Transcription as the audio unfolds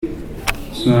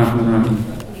بسم الله الرحمن الرحيم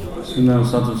بسم الله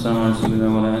والصلاة والسلام على رسول الله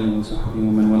وعلى آله وصحبه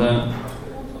ومن والاه.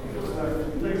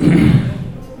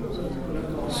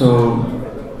 So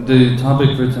the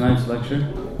topic for tonight's lecture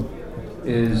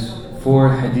is 4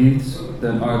 hadiths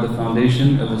that are the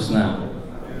foundation of Islam.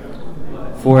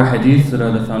 4 hadiths that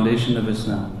are the foundation of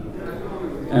Islam.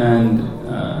 And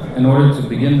in order to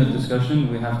begin the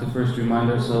discussion, we have to first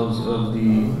remind ourselves of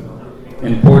the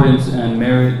importance and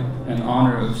merit and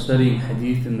honor of studying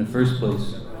hadith in the first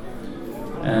place.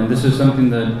 And this is something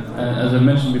that, as I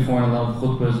mentioned before in a lot of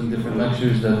khutbahs and different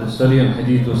lectures, that the study of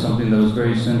hadith was something that was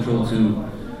very central to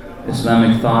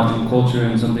Islamic thought and culture,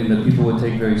 and something that people would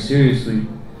take very seriously.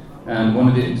 And one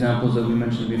of the examples that we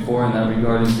mentioned before in that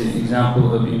regard is the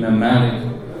example of Imam Malik,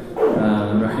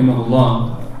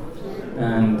 rahimahullah,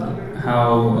 and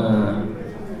how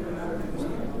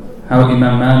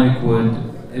Imam Malik would,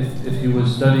 if he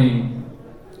was studying,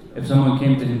 if someone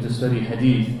came to him to study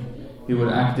hadith, he would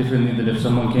act differently than if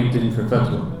someone came to him for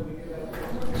fatwa.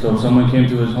 So if someone came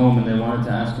to his home and they wanted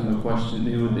to ask him a question,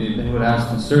 he would ask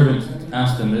the servant,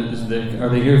 ask them, are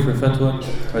they here for fatwa?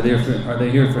 Are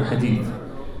they here for hadith?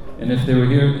 And if they were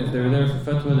there for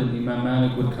fatwa, then Imam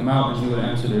Malik would come out and he would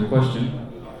answer their question.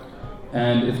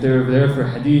 And if they were there for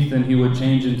hadith, then he would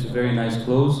change into very nice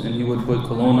clothes and he would put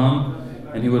cologne on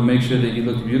and he would make sure that he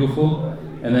looked beautiful,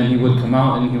 and then he would come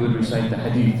out and he would recite the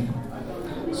hadith.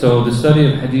 So the study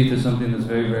of hadith is something that's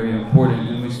very, very important,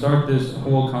 and we start this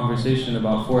whole conversation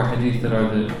about 4 hadith that are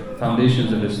the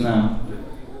foundations of Islam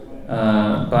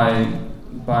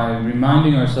by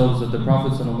reminding ourselves that the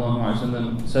Prophet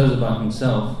ﷺ says about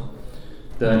himself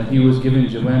that he was given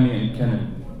jawami and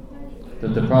kalim.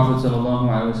 That the Prophet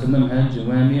ﷺ had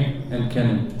jawami and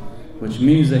kalim, which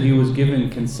means that he was given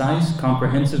concise,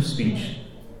 comprehensive speech.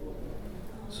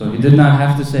 So he did not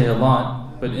have to say a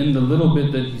lot, but in the little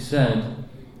bit that he said,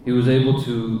 he was able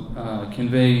to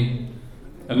convey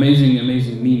amazing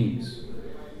meanings.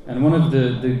 And one of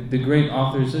the great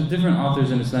authors, different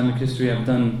authors in Islamic history have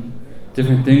done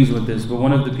different things with this, but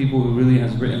one of the people who really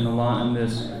has written a lot on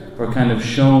this, or kind of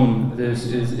shown this,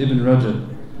 is Ibn Rajab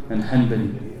and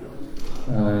Hanbali.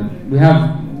 We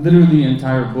have literally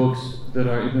entire books that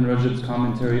are Ibn Rajab's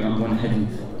commentary on one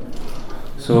hadith.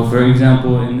 So for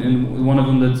example, in one of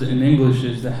them that's in English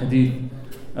is the hadith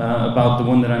about the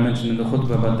one that I mentioned in the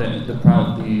khutbah, about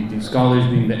the scholars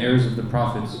being the heirs of the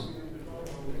prophets.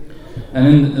 And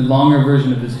in the longer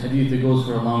version of this hadith, it goes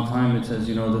for a long time. It says,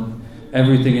 that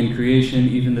everything in creation,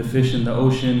 even the fish in the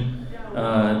ocean,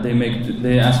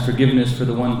 they ask forgiveness for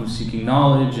the one who's seeking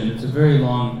knowledge, and it's a very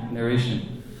long narration.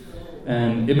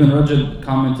 And Ibn Rajab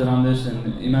commented on this,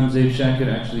 and Imam Zayd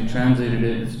Shakir actually translated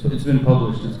it. It's been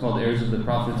published. It's called Heirs of the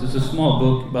Prophets. It's a small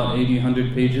book, about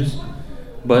 80-100 pages,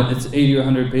 but it's 80 or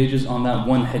 100 pages on that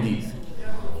one hadith.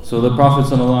 So the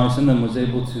Prophet ﷺ was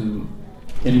able to,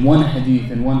 in one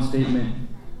hadith, in one statement,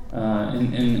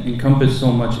 encompass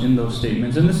so much in those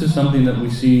statements. And this is something that we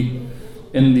see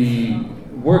in the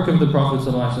work of the Prophet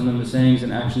ﷺ, the sayings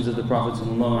and actions of the Prophet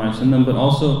ﷺ, but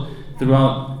also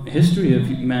throughout history of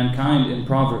mankind in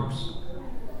Proverbs.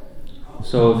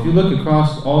 So if you look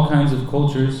across all kinds of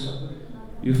cultures,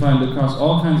 you find across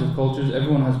all kinds of cultures,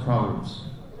 everyone has Proverbs.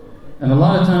 And a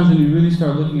lot of times when you really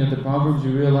start looking at the Proverbs,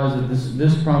 you realize that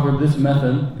this proverb, this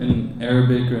method in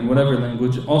Arabic or in whatever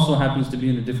language, also happens to be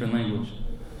in a different language.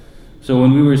 So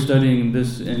when we were studying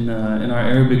this in our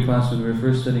Arabic class, when we were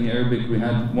first studying Arabic, we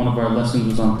had one of our lessons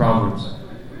was on Proverbs.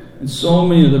 And so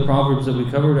many of the proverbs that we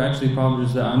covered are actually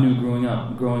proverbs that I knew growing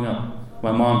up.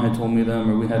 My mom had told me them,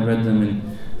 or we had read them in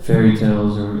fairy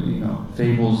tales or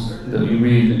fables that you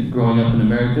read growing up in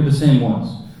America, the same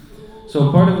ones.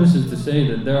 So part of this is to say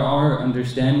that there are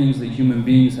understandings that human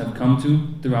beings have come to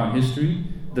throughout history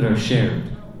that are shared.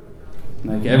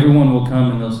 Like everyone will come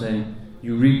and they'll say,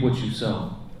 you reap what you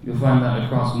sow. You'll find that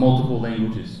across multiple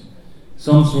languages.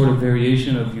 Some sort of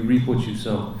variation of you reap what you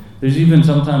sow. There's even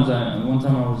sometimes, one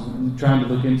time I was trying to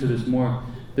look into this more,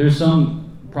 there's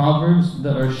some proverbs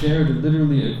that are shared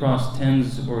literally across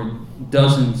tens or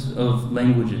dozens of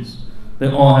languages. They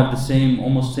all have the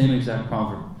almost same exact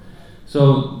proverb.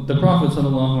 So the Prophet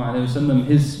ﷺ,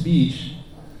 his speech,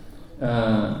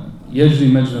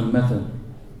 yajri majra method,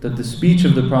 that the speech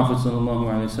of the Prophet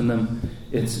ﷺ,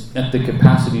 it's at the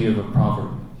capacity of a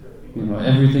proverb.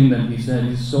 Everything that he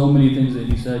said, so many things that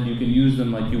he said, you can use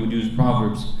them like you would use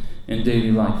proverbs in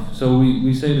daily life. So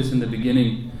we say this in the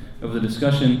beginning of the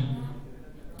discussion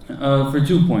for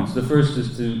 2 points. The first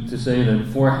is to say that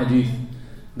 4 hadith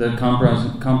that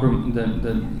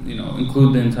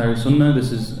include the entire sunnah,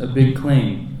 this is a big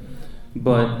claim.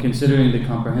 But considering the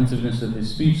comprehensiveness of his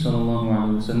speech, sallallahu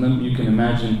alaihi wasallam, you can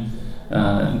imagine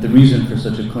the reason for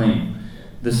such a claim.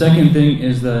 The second thing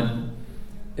is that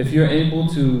if you're able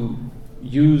to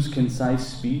use concise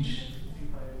speech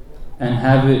and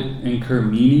have it incur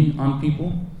meaning on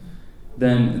people,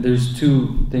 then there's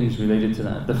two things related to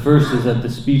that. The first is that the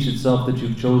speech itself that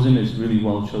you've chosen is really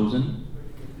well chosen.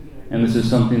 And this is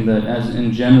something that, as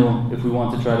in general, if we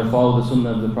want to try to follow the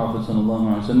sunnah of the Prophet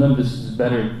ﷺ, this is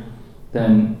better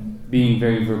than being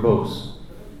very verbose.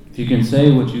 If you can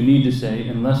say what you need to say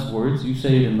in less words, you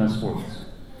say it in less words.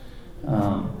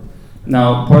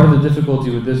 Now, part of the difficulty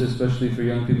with this, especially for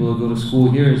young people who go to school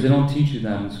here, is they don't teach you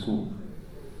that in school.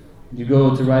 You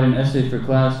go to write an essay for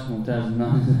class,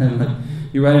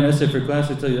 you write an essay for class,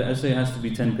 they tell you the essay has to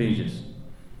be 10 pages.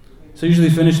 So you usually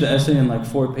finish the essay in like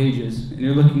 4 pages, and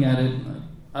you're looking at it, like,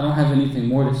 I don't have anything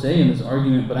more to say in this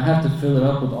argument, but I have to fill it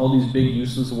up with all these big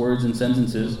useless words and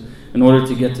sentences in order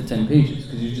to get to 10 pages,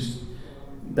 because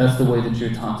that's the way that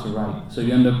you're taught to write. So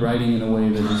you end up writing in a way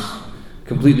that is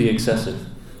completely excessive.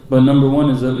 But number one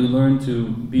is that we learn to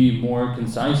be more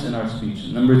concise in our speech.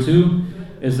 Number two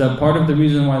is that part of the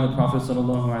reason why the Prophet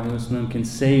ﷺ can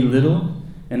say little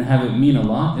and have it mean a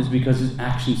lot is because his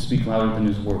actions speak louder than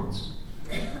his words.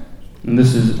 And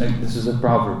this is a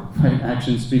proverb, right?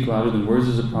 Actions speak louder than words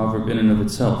is a proverb in and of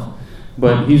itself.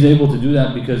 But he's able to do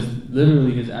that because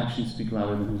literally his actions speak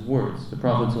louder than his words. The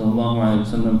Prophet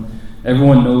ﷺ,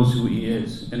 everyone knows who he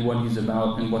is and what he's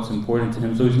about and what's important to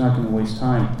him, so he's not going to waste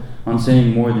time on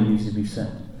saying more than needs to be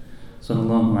said.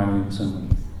 Sallallahu alayhi wa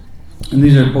sallam. And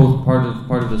these are both part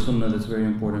of the sunnah that's very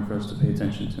important for us to pay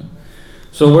attention to.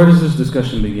 So where does this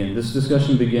discussion begin? This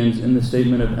discussion begins in the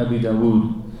statement of Abi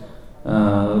Dawood,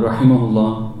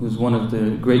 rahimahullah, who's one of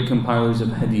the great compilers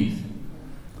of hadith.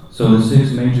 So the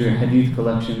 6 major hadith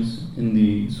collections in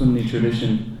the Sunni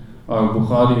tradition are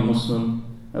Bukhari, Muslim,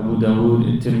 Abu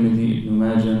Dawood, At-Tirmidhi, Ibn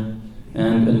Majah,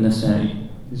 and An-Nasa'i.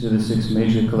 These are the 6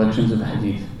 major collections of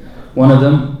hadith. One of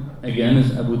them, again,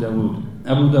 is Abu Dawood.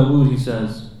 Abu Dawood, he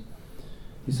says,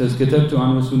 كتبت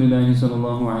عن رسول الله صلى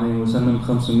الله عليه وسلم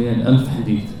 500,000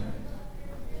 hadith.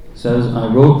 Says, I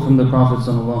wrote from the Prophet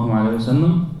صلى الله عليه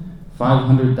وسلم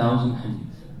 500,000 hadith.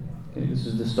 Okay, this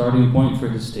is the starting point for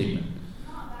his statement.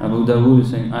 Abu Dawood is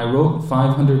saying, I wrote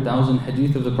 500,000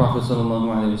 hadith of the Prophet صلى الله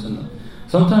عليه وسلم.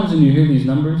 Sometimes when you hear these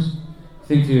numbers, you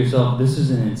think to yourself, this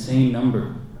is an insane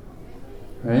number.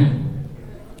 Right?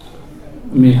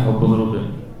 Let me help a little bit.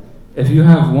 If you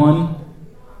have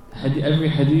every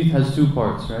hadith has 2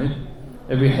 parts, right?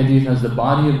 Every hadith has the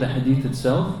body of the hadith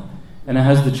itself, and it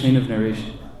has the chain of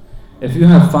narration. If you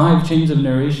have 5 chains of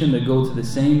narration that go to the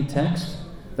same text,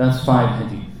 that's 5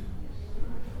 hadith.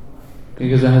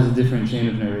 Because it has a different chain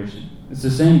of narration. It's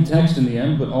the same text in the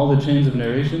end, but all the chains of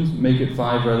narrations make it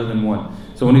 5 rather than 1.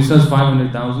 So when he says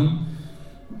 500,000,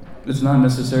 it's not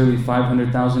necessarily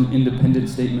 500,000 independent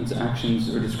statements,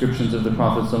 actions, or descriptions of the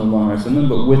Prophet ﷺ,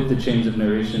 but with the chains of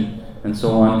narration and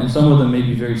so on. And some of them may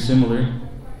be very similar,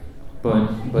 but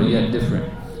yet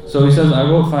different. So he says, I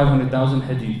wrote 500,000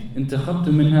 hadith. انتخبت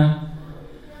منها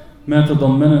ما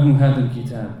تضمنه هذا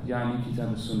الكتاب يعني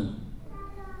كتاب السنن.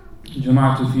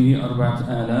 جمعت فيه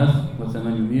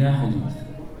 4,800 hadith.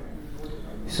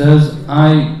 He says,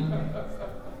 I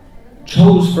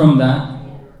chose from that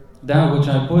which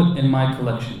I put in my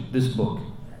collection, this book.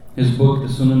 His book, the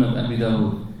Sunan of Abi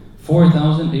Dawood.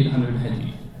 4,800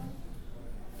 hadith.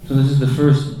 So this is the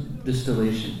first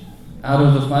distillation. Out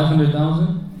of the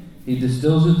 500,000, he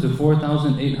distills it to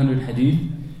 4,800 hadith.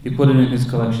 He put it in his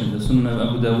collection. The Sunan of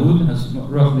Abu Dawood has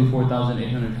roughly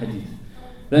 4,800 hadith.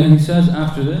 Then he says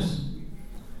after this,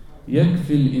 يَكْفِ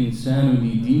الْإِنسَانُ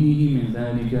لِدِينِهِ مِنْ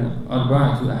ذَلِكَ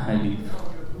أَرْبَعَةُ أَحَادِيث.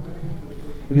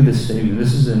 Look at this statement.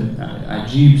 This is an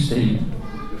ajib statement.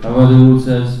 Abu Dawood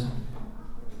says,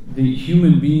 the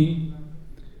human being,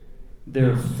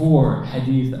 there are 4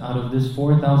 hadith out of this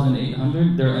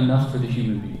 4,800, they're enough for the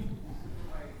human being.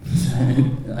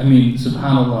 I mean,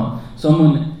 subhanAllah.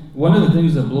 One of the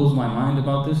things that blows my mind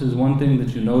about this is one thing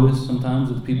that you notice sometimes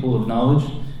with people of knowledge,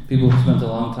 people who spent a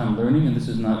long time learning, and this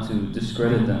is not to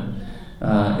discredit them,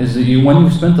 is that when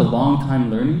you've spent a long time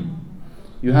learning,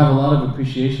 you have a lot of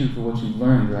appreciation for what you've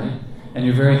learned, right? And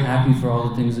you're very happy for all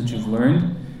the things that you've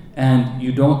learned, and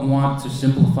you don't want to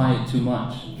simplify it too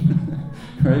much,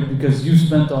 right? Because you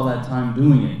spent all that time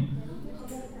doing it.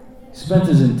 He spent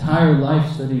his entire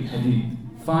life studying hadith.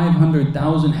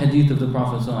 500,000 hadith of the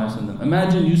Prophet ﷺ.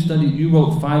 Imagine you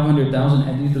wrote 500,000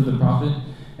 hadith of the Prophet,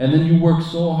 and then you worked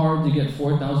so hard to get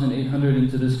 4,800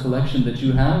 into this collection that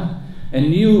you have,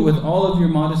 and you, with all of your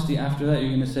modesty after that, you're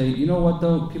going to say, you know what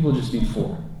though, people just need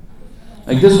 4.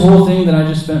 Like this whole thing that I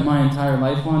just spent my entire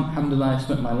life on, alhamdulillah, I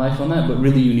spent my life on that, but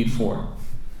really you need 4.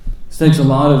 This takes a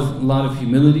lot of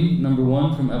humility, number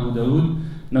one, from Abu Dawood.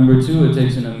 Number two, it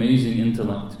takes an amazing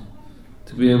intellect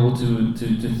to be able to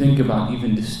think about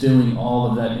even distilling all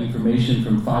of that information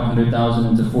from 500,000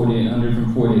 into 4,800,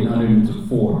 from 4,800 into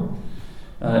 4.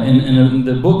 In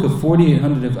the book of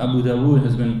 4,800 of Abu Dawood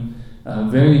has been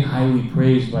very highly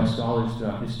praised by scholars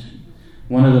throughout history.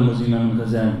 One of them was Imam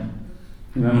al-Ghazali.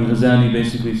 Imam al-Ghazali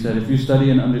basically said, if you study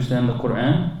and understand the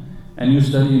Quran, and you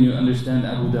study and you understand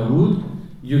Abu Dawood,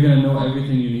 you're going to know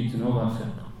everything you need to know about fiqh.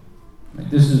 Like,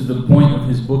 this is the point of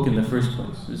his book in the first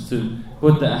place, is to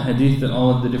put the hadith that all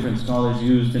of the different scholars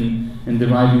used in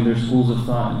deriving their schools of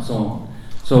thought and so on.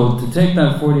 So to take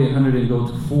that 4,800 and go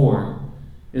to 4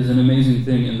 is an amazing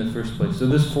thing in the first place. So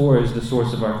this 4 is the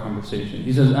source of our conversation.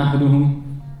 He says,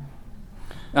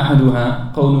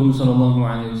 أحدها قوله صلى الله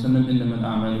عليه وسلم إنما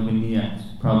الأعمال بالنيات.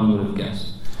 Probably would have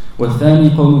guessed. والثاني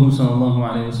قوله صلى الله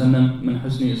عليه وسلم من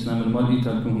حسن إسلام المرء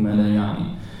تركه ما لا يعني.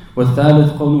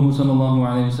 والثالث قوله صلى الله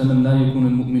عليه وسلم لا يكون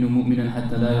المؤمن مؤمنا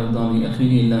حتى لا يرضى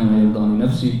لأخيه إلا ما يرضى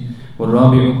لنفسه.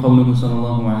 والرابع قوله صلى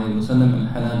الله عليه وسلم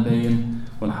الحلال بين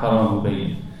والحرام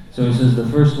بين. So he says the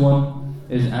first one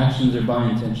is actions are by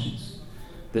intentions.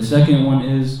 The second one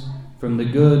is from the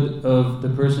good of the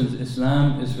person's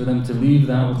Islam is for them to leave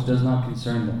that which does not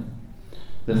concern them.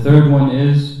 The third one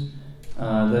is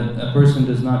that a person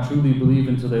does not truly believe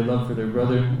until they love for their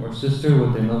brother or sister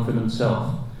what they love for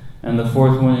themselves. And the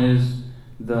fourth one is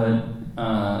that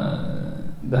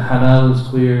the halal is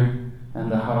clear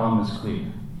and the haram is clear.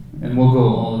 And we'll go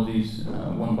all of these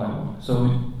one by one.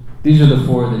 So these are the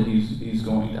 4 that he's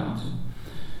going down to.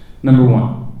 Number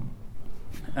 1,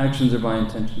 actions are by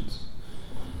intentions.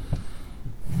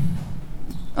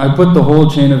 I put the whole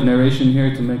chain of narration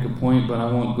here to make a point, but I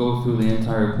won't go through the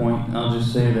entire point. I'll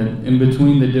just say that in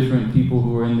between the different people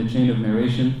who are in the chain of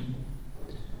narration,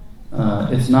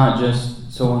 it's not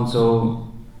just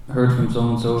so-and-so heard from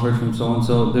so-and-so, heard from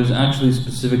so-and-so. There's actually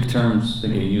specific terms that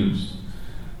get used.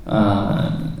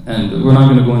 And we're not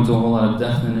going to go into a whole lot of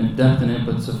depth in it,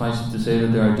 but suffice it to say that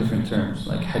there are different terms,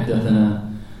 like حدثنا,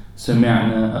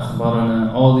 سمعنا,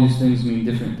 أخبرنا. All these things mean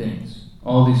different things.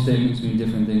 All these statements mean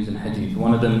different things in hadith.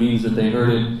 One of them means that they heard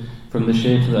it from the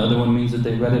Shaykh, the other one means that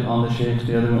they read it on the Shaykh,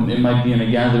 the other one, it might be in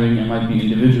a gathering, it might be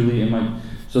individually,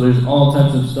 so there's all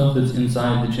types of stuff that's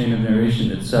inside the chain of narration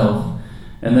itself.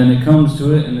 And then it comes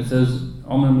to it and it says,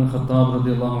 Umar ibn Khattab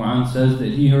radiallahu anh says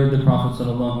that he heard the Prophet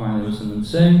sallallahu alaihi wasallam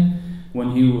say,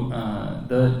 when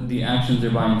the actions are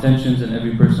by intentions and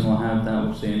every person will have that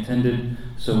which they intended.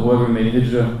 So whoever made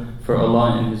hijrah for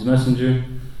Allah and His Messenger,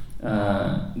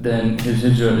 then his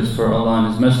hijrah is for Allah and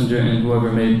His Messenger, and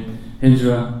whoever made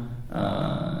hijrah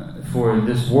for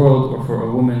this world or for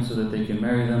a woman so that they can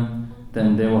marry them,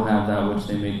 then they will have that which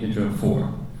they made hijrah for.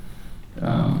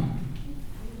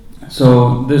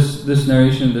 So this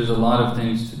narration, there's a lot of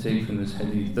things to take from this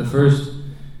hadith. The first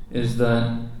is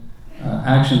that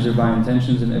actions are by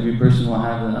intentions and every person will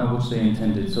have that which they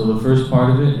intended. So the first part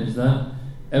of it is that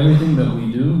everything that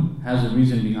we do has a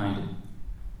reason behind it.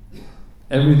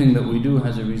 Everything that we do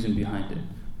has a reason behind it.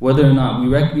 Whether or not we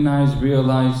recognize,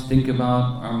 realize, think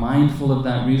about, are mindful of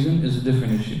that reason is a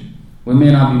different issue. We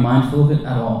may not be mindful of it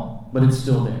at all, but it's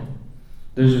still there.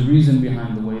 There's a reason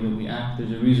behind the way that we act.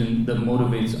 There's a reason that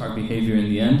motivates our behavior in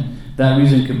the end. That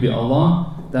reason could be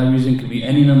Allah. That reason could be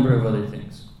any number of other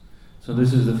things. So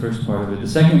this is the first part of it. The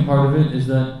second part of it is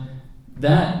that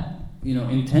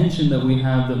intention that we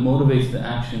have that motivates the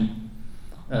action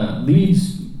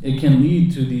it can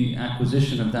lead to the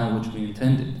acquisition of that which we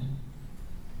intended.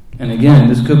 And again,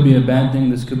 this could be a bad thing,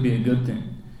 this could be a good thing.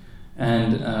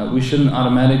 And we shouldn't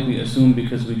automatically assume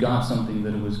because we got something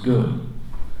that it was good.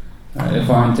 If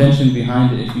our intention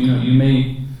behind it, you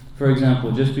may, for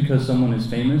example, just because someone is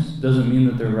famous doesn't mean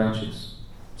that they're righteous.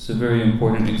 It's a very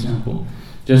important example.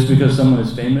 Just because someone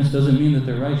is famous doesn't mean that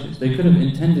they're righteous. They could have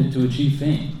intended to achieve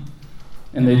fame.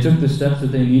 And they took the steps that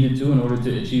they needed to in order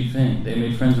to achieve fame. They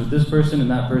made friends with this person and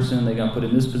that person, and they got put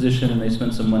in this position, and they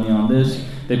spent some money on this.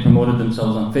 They promoted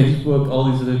themselves on Facebook, all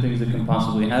these other things that can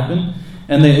possibly happen,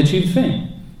 and they achieved fame.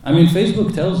 I mean,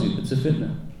 Facebook tells you it's a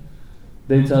fitna.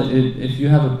 They tell if you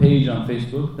have a page on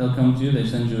Facebook, they'll come to you, they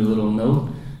send you a little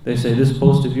note. They say, this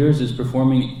post of yours is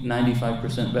performing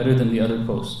 95% better than the other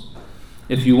posts.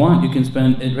 If you want, you can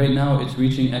spend it. Right now, it's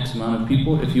reaching X amount of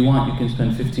people. If you want, you can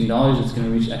spend $15. It's going to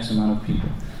reach X amount of people.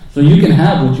 So you can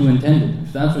have what you intended.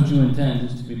 If that's what you intend,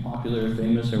 is to be popular or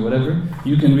famous or whatever,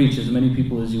 you can reach as many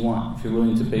people as you want if you're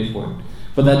willing to pay for it.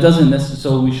 But that doesn't necessarily.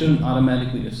 So we shouldn't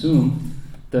automatically assume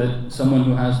that someone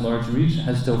who has large reach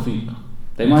has tawfiq.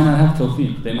 They might not have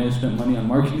tawfiq. They might have spent money on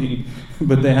marketing,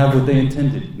 but they have what they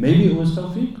intended. Maybe it was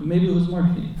tawfiq. Maybe it was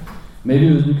marketing. Maybe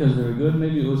it was because they were good.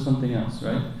 Maybe it was something else,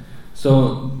 right?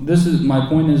 So this is my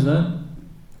point, is that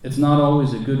It's not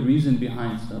always a good reason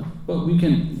behind stuff, but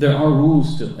there are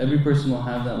rules still. Every person will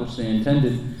have that which they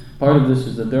intended. Part of this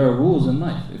is that there are rules in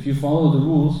life. If you follow the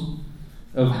rules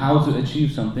of how to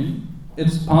achieve something,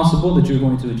 it's possible that you're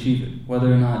going to achieve it.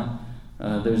 Whether or not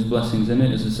there's blessings in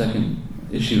it is a second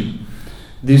issue.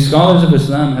 The scholars of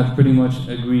Islam have pretty much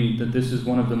agreed that this is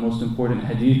one of the most important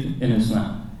hadith in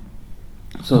Islam.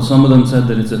 So some of them said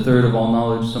that it's a third of all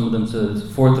knowledge, some of them said it's a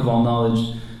fourth of all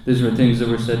knowledge. These were things that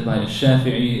were said by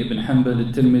Shafi'i, Ibn Hanbal,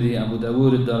 Al-Tirmidhi, Abu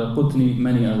Dawood, Al-Daraqutni,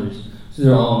 many others. So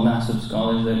they're all massive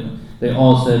scholars. They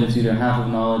all said it's either half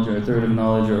of knowledge or a third of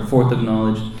knowledge or a fourth of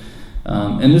knowledge.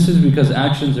 And this is because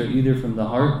actions are either from the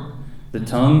heart, the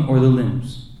tongue, or the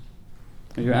limbs.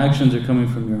 And your actions are coming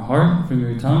from your heart, from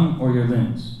your tongue, or your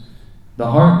limbs.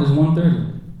 The heart is 1/3 of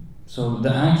it. So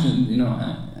the action,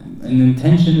 an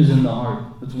intention is in the heart.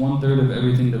 It's 1/3 of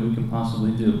everything that we can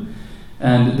possibly do.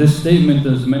 And this statement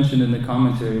is mentioned in the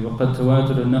commentary, وَقَدْ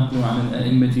تَوَاتُرَ النَّقْلُ عَنِ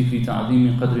الْأَئِمَّةِ فِي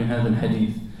تَعْظِيمِ قَدْرِ هَذَا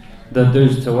الْحَدِيثِ. That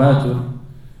there's tawatur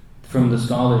from the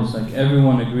scholars, like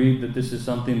everyone agreed that this is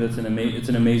something that's it's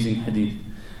an amazing hadith.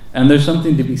 And there's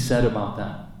something to be said about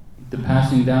that. The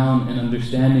passing down and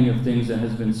understanding of things that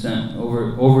has been sent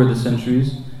over the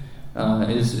centuries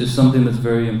is something that's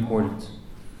very important.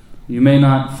 You may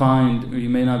not find, or you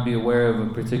may not be aware of a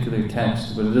particular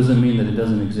text, but it doesn't mean that it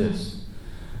doesn't exist.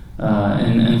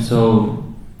 And so,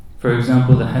 for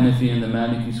example, the Hanafi and the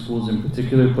Maliki schools in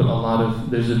particular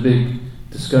there's a big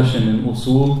discussion in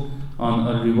usul on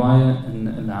al-riwayah and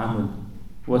al-amal.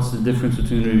 What's the difference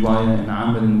between riwayah and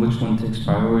amal, and which one takes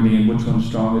priority and which one's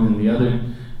stronger than the other?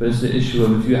 But it's the issue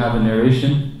of if you have a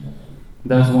narration,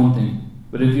 that's one thing.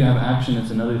 But if you have action,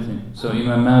 it's another thing. So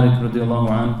Imam Malik radiallahu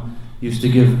anhu used to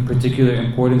give particular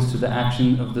importance to the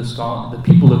action of the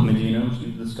people of Medina, which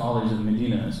means the scholars of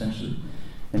Medina essentially.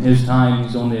 In his time,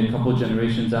 he's only a couple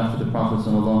generations after the Prophet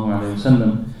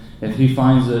ﷺ. If he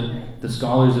finds that the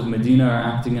scholars of Medina are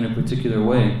acting in a particular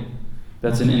way,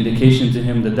 that's an indication to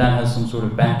him that has some sort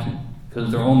of backing,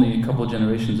 because they're only a couple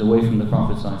generations away from the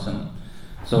Prophet ﷺ.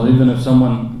 So even if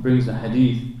someone brings a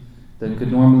hadith that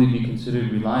could normally be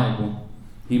considered reliable,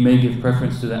 he may give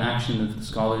preference to the action of the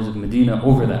scholars of Medina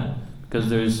over that, because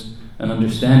there's an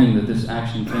understanding that this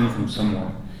action came from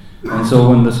somewhere. And so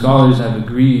when the scholars have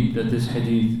agreed that this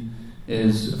hadith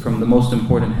is from the most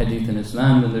important hadith in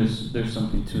Islam, then there's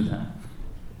something to that.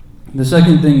 The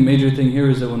second major thing here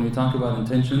is that when we talk about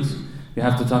intentions, you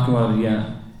have to talk about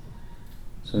riyā.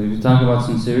 So if you talk about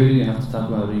sincerity, you have to talk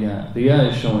about riyā. Riyā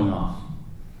is showing off.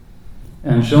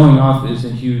 And showing off is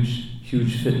a huge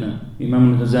fitna.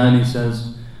 Imam al-Ghazali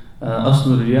says,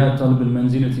 أصل الرياء طلب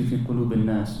المنزلة في قلوب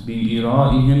الناس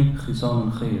بإرائهم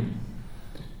خصال الخير.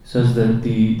 Says that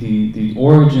the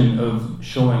origin of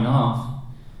showing off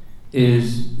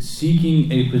is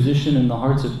seeking a position in the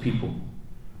hearts of people.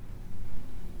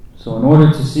 So in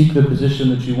order to seek the position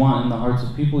that you want in the hearts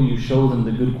of people, you show them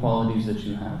the good qualities that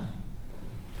you have.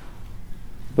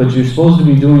 But you're supposed to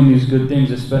be doing these good things,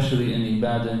 especially in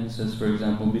ibadah. He says, for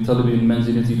example, بِطَلَبِ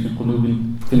الْمَنْزِلَةِ فِي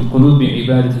الْقُلُوبِ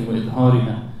عِبَادَةٍ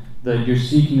وَإِظْهَارِهَا. That you're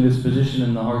seeking this position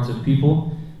in the hearts of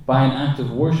people by an act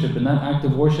of worship, and that act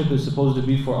of worship is supposed to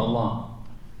be for Allah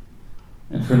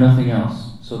and for nothing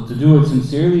else. So to do it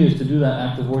sincerely is to do that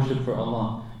act of worship for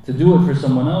Allah. To do it for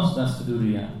someone else, that's to do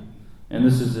riyā. And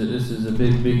this is a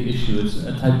big issue. It's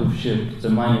a type of shirk. It's a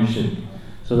minor shirk.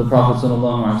 So the Prophet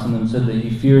ﷺ said that he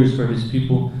fears for his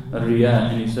people riyā,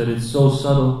 and he said it's so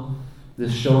subtle.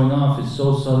 This showing off is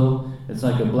so subtle. It's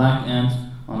like a black ant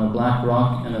on a black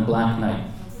rock and a black night.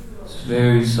 It's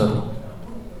very subtle.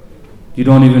 You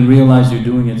don't even realize you're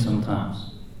doing it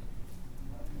sometimes.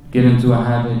 Get into a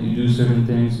habit, you do certain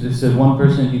things. It said one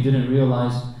person, he didn't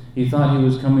realize, he thought he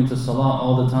was coming to salah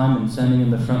all the time and standing in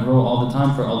the front row all the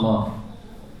time for Allah.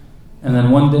 And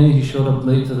then one day he showed up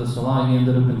late to the salah, he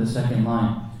ended up in the second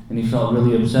line. And he felt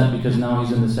really upset because now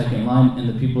he's in the second line and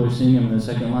the people are seeing him in the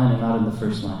second line and not in the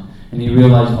first line. And he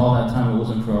realized all that time it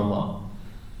wasn't for Allah.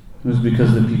 It was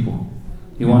because of the people.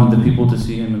 He wanted the people to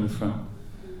see him in the front.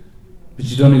 But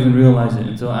you don't even realize it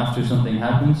until after something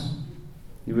happens.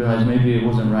 You realize maybe it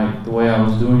wasn't right. The way I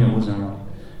was doing it wasn't right.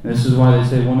 And this is why they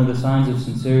say one of the signs of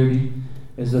sincerity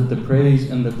is that the praise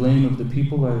and the blame of the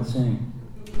people are the same.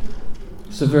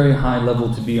 It's a very high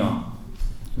level to be on.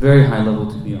 Very high level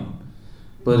to be on.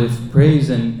 But if praise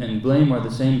and blame are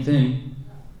the same thing,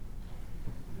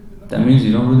 that means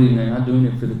you're not doing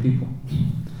it for the people.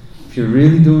 If you're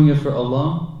really doing it for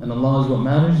Allah, and Allah is what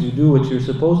matters, you do what you're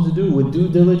supposed to do with due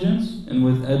diligence and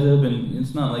with adab, and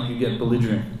it's not like you get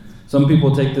belligerent. Some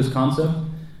people take this concept,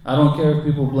 I don't care if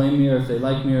people blame me or if they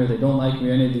like me or they don't like me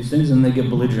or any of these things, and they get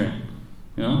belligerent.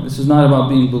 This is not about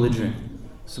being belligerent.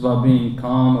 It's about being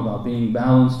calm, about being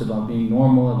balanced, about being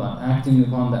normal, about acting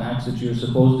upon the acts that you're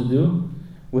supposed to do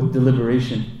with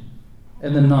deliberation.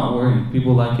 And then not worrying.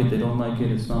 People like it, they don't like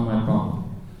it, it's not my problem.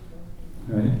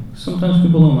 Right? Sometimes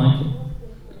people don't like it.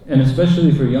 And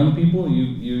especially for young people,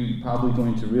 you're probably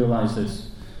going to realize this.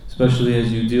 Especially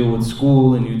as you deal with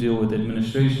school and you deal with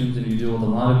administrations and you deal with a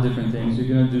lot of different things. You're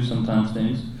going to do sometimes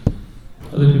things.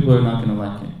 Other people are not going to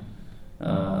like it.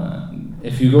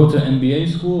 If you go to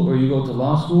MBA school or you go to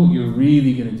law school, you're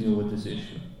really going to deal with this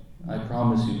issue. I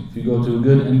promise you. If you go to a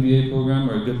good MBA program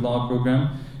or a good law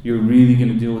program, you're really going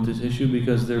to deal with this issue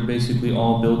because they're basically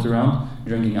all built around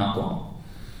drinking alcohol.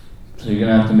 So you're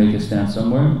going to have to make a stand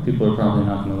somewhere. People are probably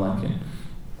not going to like it.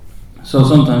 So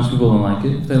sometimes people don't like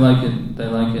it. If they like it, they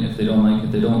like it. If they don't like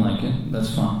it, they don't like it.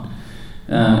 That's fine.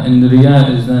 And the riyah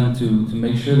is then to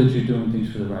make sure that you're doing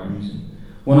things for the right reason.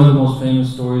 One of the most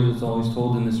famous stories that's always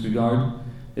told in this regard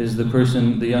is the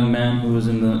young man who was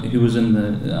in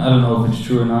the, I don't know if it's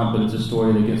true or not, but it's a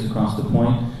story that gets across the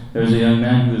point. There was a young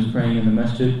man who was praying in the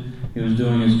masjid. He was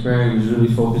doing his prayer, he was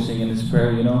really focusing in his prayer,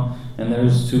 and there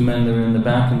was two men that were in the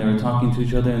back and they were talking to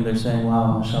each other and they're saying,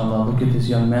 wow, mashallah, look at this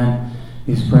young man.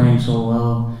 He's praying so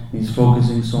well, he's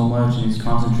focusing so much, and he's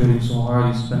concentrating so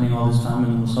hard, he's spending all this time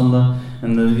in the musalla.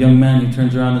 And the young man, he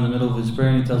turns around in the middle of his prayer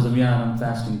and he tells him, yeah, I'm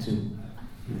fasting too.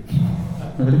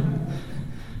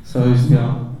 So he's,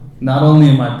 not only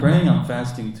am I praying, I'm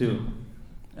fasting too.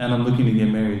 And I'm looking to get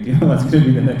married. That's going to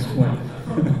be the next point.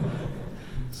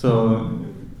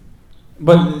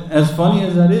 But as funny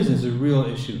as that is, it's a real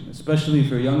issue. Especially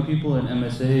for young people in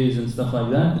MSAs and stuff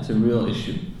like that, it's a real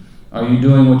issue. Are you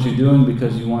doing what you're doing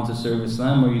because you want to serve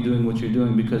Islam? Or are you doing what you're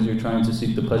doing because you're trying to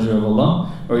seek the pleasure of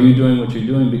Allah? Or are you doing what you're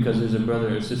doing because there's a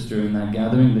brother or sister in that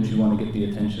gathering that you want to get the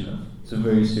attention of? It's a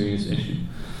very serious issue.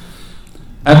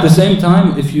 At the same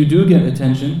time, if you do get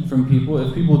attention from people,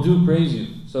 if people do praise you,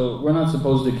 so we're not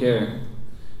supposed to care if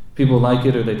people like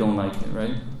it or they don't like it,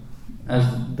 right? As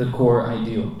the core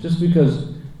ideal. Just because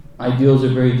ideals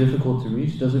are very difficult to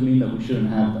reach doesn't mean that we shouldn't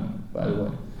have them, by the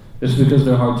way. Just because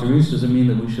they're hard to reach doesn't mean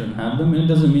that we shouldn't have them, and it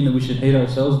doesn't mean that we should hate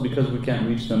ourselves because we can't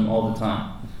reach them all the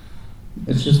time.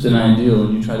 It's just an ideal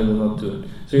and you try to live up to it.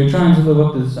 So you're trying to live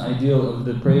up to this ideal of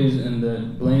the praise and the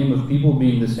blame of people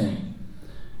being the same.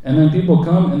 And then people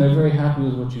come and they're very happy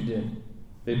with what you did.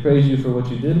 They praise you for what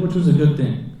you did, which was a good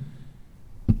thing.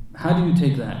 How do you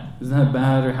take that? Is that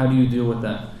bad, or how do you deal with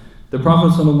that? The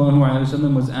Prophet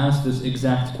ﷺ was asked this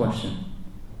exact question.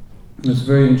 It's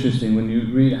very interesting. When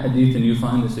you read hadith and you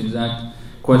find this exact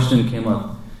question came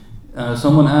up.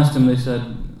 Someone asked him, they said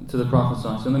to the Prophet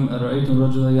ﷺ, أَرَأَيْتُ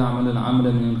الرَّجُلَ يَعْمَلُ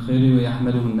الْعَمَلَ مِنْ الْخَيْرِ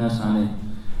وَيَحْمَدُهُ النَّاسَ عَلَيْهِ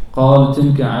قَالَ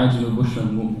تِلْكَ عَاجِلُ بُشْرَ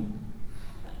الْمُؤْمِنِ.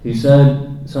 He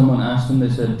said, someone asked him, they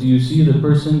said, do you see the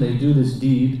person, they do this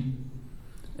deed,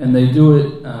 and they do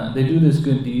this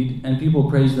good deed, and people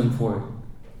praise them for it.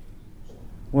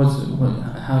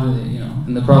 How do they,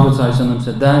 And the Prophet ﷺ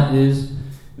said, that is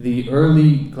the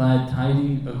early glad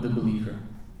tiding of the believer.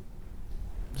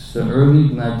 It's the early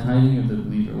glad tiding of the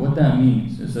believer. What that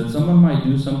means is that someone might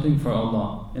do something for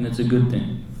Allah, and it's a good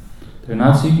thing. They're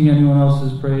not seeking anyone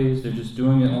else's praise, they're just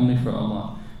doing it only for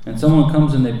Allah. And someone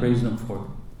comes and they praise them for it.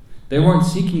 They weren't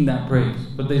seeking that praise,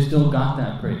 but they still got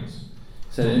that praise.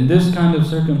 He said, in this kind of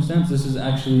circumstance, this is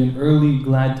actually an early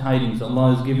glad tidings.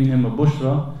 Allah is giving him a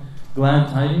bushra, glad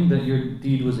tiding that your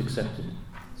deed was accepted.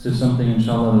 This is something,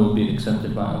 inshallah, that will be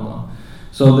accepted by Allah.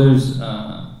 So there's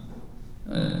a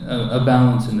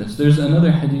balance in this. There's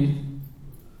another hadith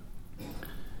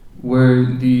where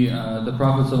the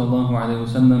Prophet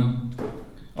ﷺ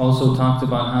also talked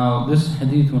about how this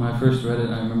hadith, when I first read it,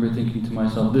 I remember thinking to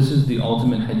myself, this is the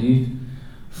ultimate hadith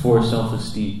for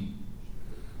self-esteem.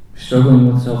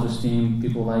 Struggling with self-esteem,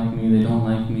 people like me, they don't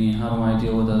like me, how do I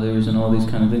deal with others, and all these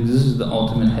kind of things. This is the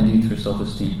ultimate hadith for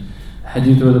self-esteem.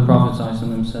 Hadith where the Prophet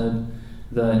ﷺ said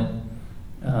that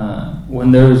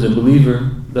when there is a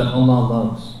believer that Allah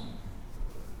loves,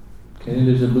 okay,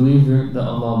 there's a believer that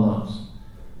Allah loves,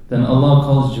 then Allah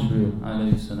calls Jibreel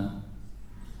alayhi salam.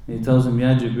 He tells him,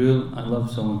 Ya Jibreel, I love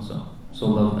so-and-so, so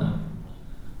love them.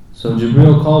 So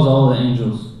Jibreel calls all the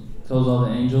angels, tells all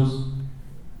the angels,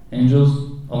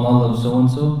 Allah loves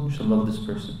so-and-so, you should love this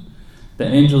person. The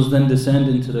angels then descend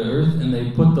into the earth and they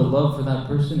put the love for that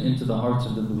person into the hearts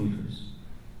of the believers.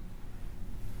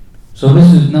 So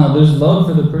this is, now there's love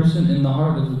for the person in the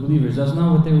heart of the believers. That's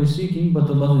not what they were seeking, but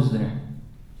the love is there.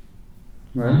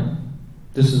 Right?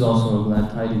 This is also a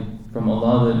glad tiding from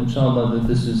Allah that inshallah that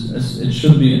this is, it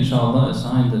should be inshallah a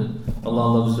sign that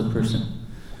Allah loves the person.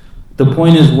 The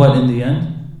point is what in the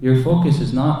end? Your focus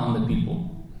is not on the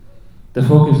people. The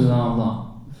focus is on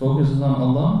Allah. The focus is on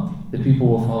Allah, the people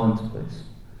will fall into place.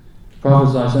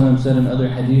 Prophet ﷺ said in other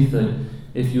hadith that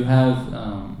if you have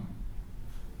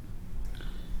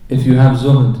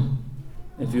zuhd,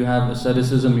 if you have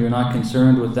asceticism, you're not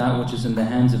concerned with that which is in the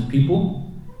hands of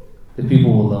people, the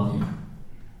people will love you.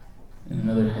 In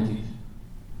another hadith,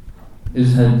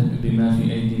 izhad bima fi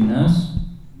aydi nas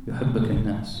yuhibbuk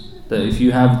an-nas. That if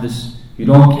you have this, you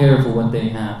don't care for what they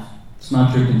have, it's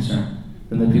not your concern,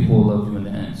 then the people will love you in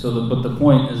the end. But the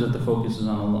point is that the focus is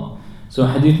on Allah. So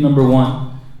hadith number 1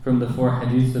 from the 4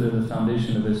 hadiths that are the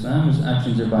foundation of Islam is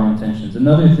actions are by intentions.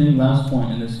 Another thing, last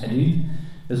point in this hadith,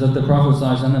 is that the Prophet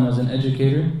ﷺ as an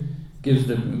educator gives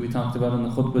we talked about in the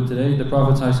khutbah today, the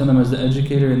Prophet ﷺ as the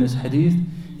educator in this hadith,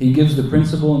 he gives the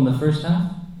principle in the first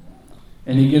half,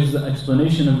 and he gives the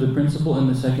explanation of the principle in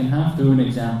the second half through an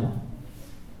example.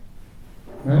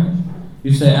 Right?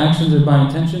 You say actions are by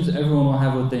intentions, everyone will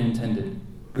have what they intended.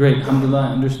 Great, alhamdulillah,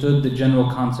 I understood the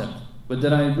general concept. But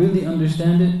did I really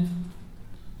understand it?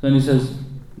 Then he says,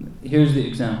 here's the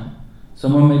example.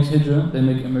 Someone makes hijrah, they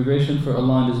make immigration for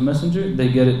Allah and His Messenger, they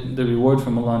get the reward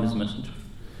from Allah and His Messenger.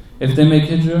 If they make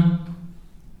hijrah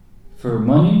for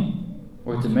money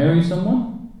or to marry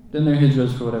someone, then their hijrah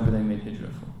is for whatever they made hijrah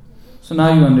for. So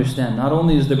now you understand, not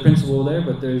only is the principle there,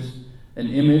 but there's an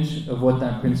image of what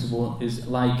that principle is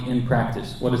like in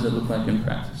practice. What does it look like in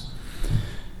practice?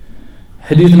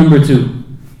 Hadith number 2.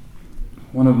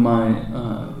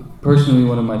 Personally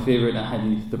one of my favorite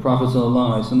hadith. The Prophet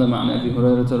ﷺ عن أبي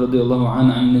هريرة رضي الله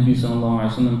عنه عن النبي صلى الله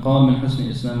عليه وسلم قال من حسن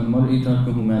إسلام المرء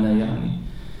تركه ما لا يعني.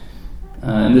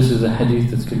 And this is a hadith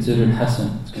that's considered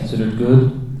hasan, it's considered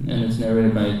good, and it's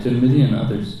narrated by Tirmidhi and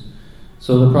others.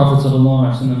 So the Prophet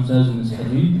ﷺ says in this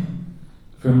hadith,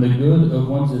 from the good of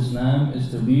one's Islam is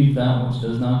to leave that which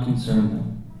does not concern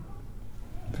them.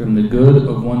 From the good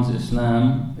of one's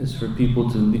Islam is for people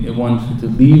to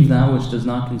leave that which does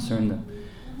not concern them.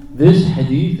 This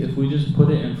hadith, if we just put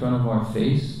it in front of our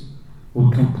face,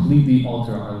 would completely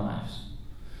alter our lives.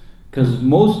 Because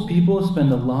most people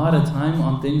spend a lot of time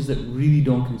on things that really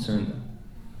don't concern them.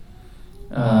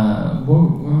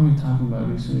 What were we talking about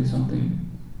recently? Something.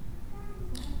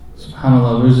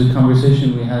 SubhanAllah, there was a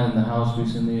conversation we had in the house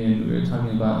recently, and we were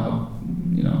talking about how,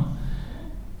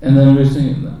 and then we were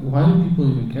saying, why do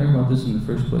people even care about this in the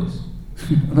first place?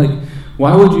 Like,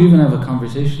 why would you even have a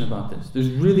conversation about this? There's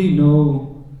really no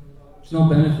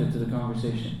benefit to the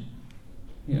conversation.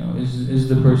 Is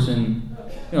the person,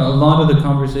 a lot of the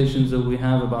conversations that we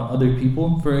have about other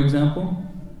people, for example,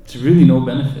 it's really no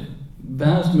benefit.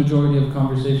 Vast majority of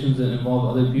conversations that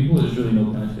involve other people, there's really no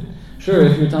benefit. Sure,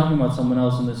 if you're talking about someone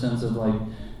else in the sense of like,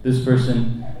 this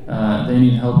person, they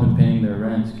need help in paying their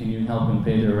rent, can you help them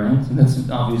pay their rent? And that's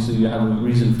obviously, you have a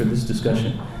reason for this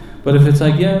discussion. But if it's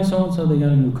like, yeah, so-and-so, they got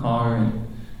a new car, and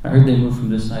I heard they moved from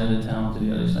this side of the town to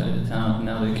the other side of the town, and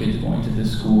now their kid's going to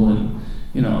this school, and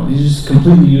it's just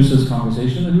completely useless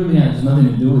conversation. It really has nothing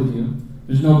to do with you.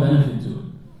 There's no benefit to it.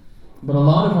 But a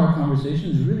lot of our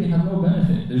conversations really have no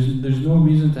benefit. There's no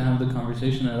reason to have the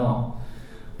conversation at all.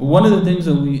 But one of the things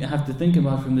that we have to think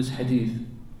about from this hadith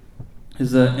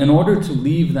is that in order to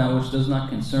leave that which does not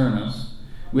concern us,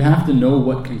 we have to know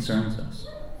what concerns us.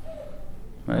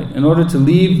 Right? In order to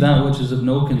leave that which is of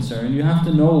no concern, you have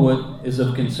to know what is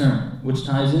of concern, which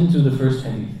ties into the first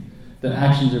hadith, that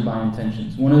actions are by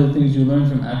intentions. One of the things you learn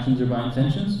from actions are by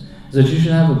intentions is that you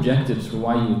should have objectives for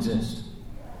why you exist.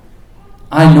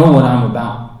 I know what I'm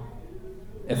about.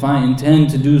 If I intend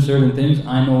to do certain things,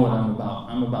 I know what I'm about.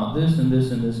 I'm about this and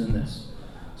this and this and this.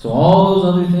 So all those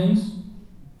other things,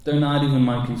 they're not even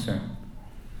my concern.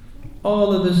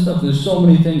 All of this stuff, there's so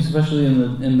many things, especially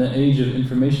in the age of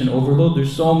information overload,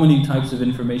 there's so many types of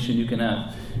information you can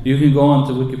have. You can go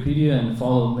onto Wikipedia and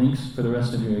follow links for the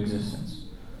rest of your existence.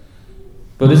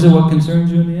 But is it what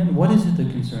concerns you in the end? What is it that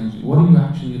concerns you? What are you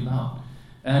actually about?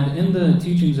 And in the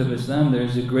teachings of Islam,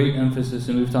 there's a great emphasis,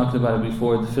 and we've talked about it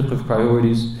before, the fiqh of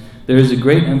priorities. There is a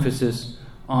great emphasis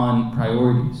on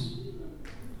priorities.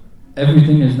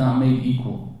 Everything is not made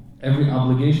equal. Every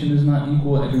obligation is not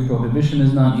equal, every prohibition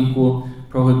is not equal.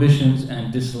 Prohibitions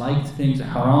and disliked things,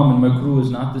 haram and makruh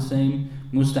is not the same.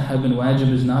 Mustahab and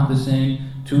wajib is not the same.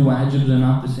 Two wajibs are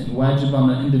not the same. Wajib on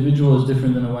an individual is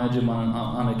different than a wajib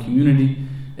on a community.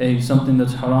 Something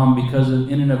that's haram because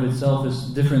in and of itself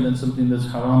is different than something that's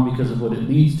haram because of what it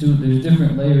leads to. There's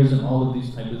different layers in all of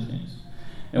these type of things.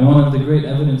 And one of the great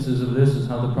evidences of this is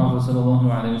how the Prophet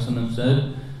ﷺ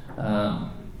said,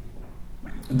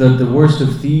 the worst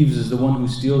of thieves is the one who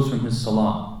steals from his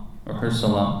salah or her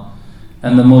salah.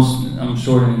 And the most, I'm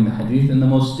shortening the hadith, and the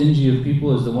most stingy of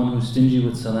people is the one who's stingy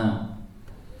with salam.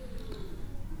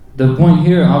 The point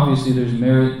here, obviously there's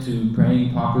merit to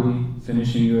praying properly,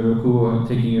 finishing your ruku or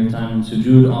taking your time in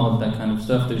sujood, all of that kind of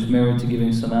stuff. There's merit to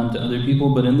giving salam to other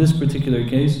people, but in this particular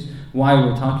case, why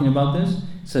we're talking about this, it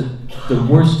said the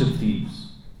worst of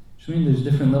thieves. Which means there's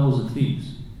different levels of thieves.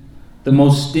 The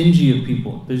most stingy of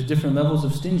people, there's different levels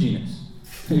of stinginess.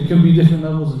 There can be different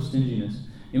levels of stinginess.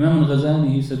 Imam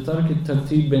al-Ghazali, he said, تَرْكِ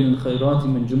التَّرْتِيبِ بَيْنَ الْخَيْرَاتِ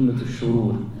مِنْ جُمْلَةِ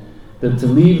الشُّرُورِ, that to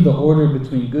leave the order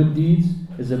between good deeds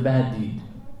is a bad deed.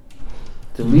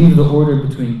 To leave the order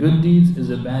between good deeds is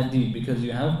a bad deed because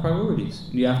you have priorities.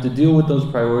 You have to deal with those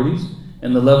priorities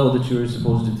and the level that you are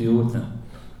supposed to deal with them.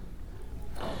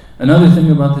 Another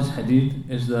thing about this hadith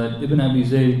is that Ibn Abi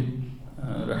Zayd,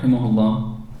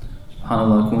 rahimahullah,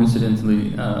 subhanAllah, coincidentally,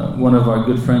 one of our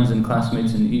good friends and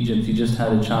classmates in Egypt, he just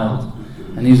had a child,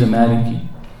 and he's a Maliki.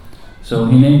 So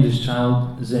he named his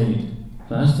child Zayd.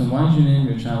 So I asked him, why did you name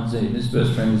your child Zayd? His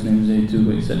best friend is named Zayd too,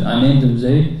 but he said, I named him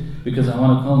Zayd because I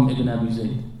want to call him Ibn Abi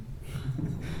Zayd.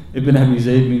 Ibn Abi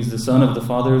Zayd means the son of the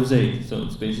father of Zayd. So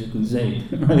it's basically Zayd,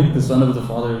 right? The son of the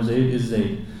father of Zayd is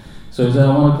Zayd. So he said,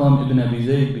 I want to call him Ibn Abi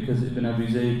Zayd because Ibn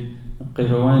Abi Zayd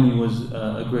Qayrawani was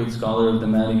a great scholar of the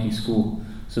Maliki school.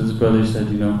 So his brother said,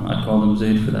 I called him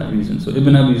Zayd for that reason. So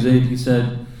Ibn Abi Zayd, he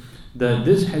said that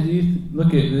this hadith,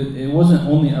 look, it wasn't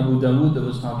only Abu Dawood that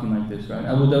was talking like this, right?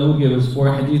 Abu Dawood gave us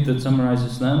 4 hadith that summarize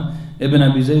Islam. Ibn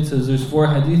Abi Zayd says there's 4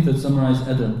 hadith that summarize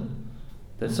adab,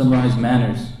 that summarize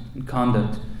manners and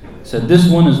conduct. He said this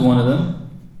one is one of them.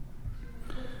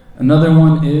 Another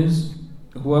one is,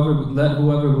 whoever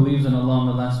believes in Allah on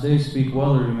the last day speak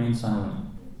well or remain silent.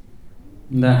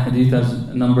 And that hadith has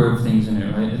a number of things in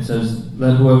it, right? It says,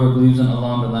 let whoever believes in Allah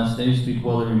on the last day speak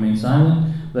well or remain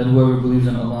silent. Let whoever believes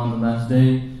in Allah on the last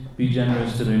day be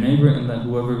generous to their neighbor, and let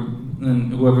whoever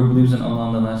believes in Allah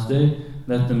on the last day,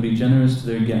 let them be generous to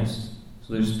their guest.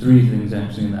 So there's 3 things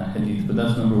actually in that hadith, but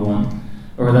that's number 1.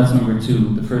 Or that's number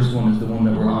 2. The first one is the one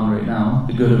that we're on right now.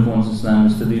 The good of one's Islam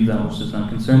is to leave that which does not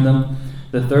concern them.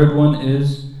 The third one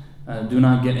is, do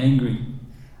not get angry.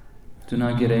 Do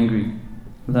not get angry.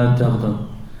 La taghdab.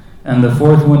 And the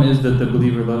fourth one is that the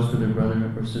believer loves for their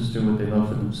brother or sister what they love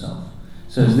for themselves.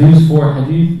 Says these 4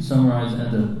 hadith summarize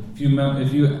adab.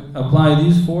 If you apply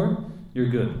these 4, you're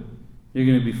good. You're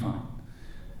going to be fine.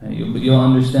 You'll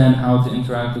understand how to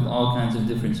interact with all kinds of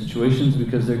different situations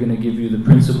because they're going to give you the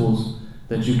principles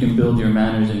that you can build your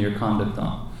manners and your conduct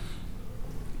on.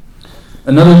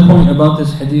 Another point about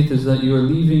this hadith is that you are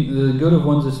leaving, the good of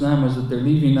one's Islam is that they're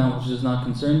leaving that which does not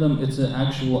concern them. It's an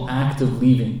actual act of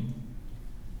leaving,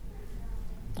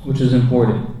 which is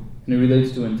important, and it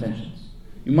relates to intentions.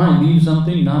 You might leave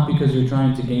something not because you're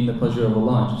trying to gain the pleasure of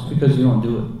Allah, just because you don't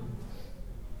do it.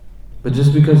 But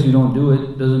just because you don't do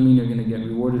it doesn't mean you're going to get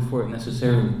rewarded for it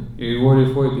necessarily. You're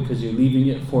rewarded for it because you're leaving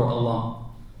it for Allah.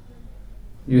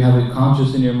 You have it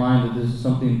conscious in your mind that this is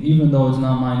something, even though it's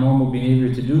not my normal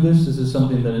behavior to do this is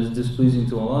something that is displeasing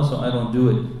to Allah, so I don't do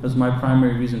it. That's my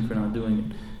primary reason for not doing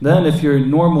it. Then if your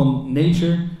normal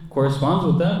nature corresponds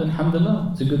with that, then alhamdulillah,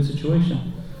 it's a good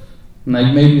situation.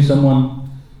 Like maybe someone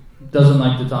doesn't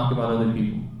like to talk about other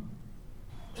people.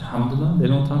 Alhamdulillah, they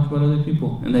don't talk about other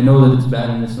people. And they know that it's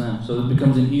bad in Islam. So it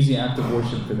becomes an easy act of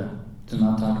worship for them to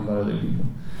not talk about other people.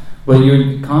 But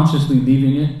you're consciously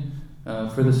leaving it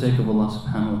for the sake of Allah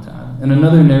subhanahu wa ta'ala. And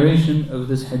another narration of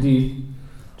this hadith,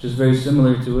 which is very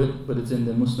similar to it, but it's in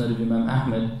the Musnad of Imam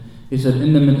Ahmad, he said,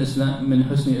 إِنَّ مِنْ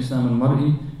حُسْنِ إِسْلَامِ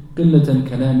الْمَرْءِ قِلَّةَ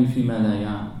الْكَلَامِ فِي مَا لَا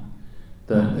يَعْنِ.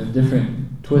 The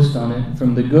different twist on it,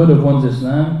 from the good of one's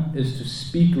Islam is to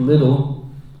speak little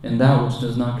in that which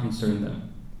does not concern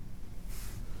them.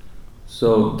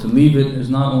 So to leave it is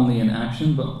not only in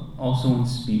action but also in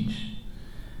speech.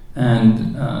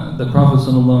 And the Prophet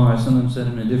ﷺ said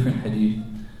in a different hadith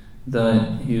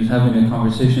that he was having a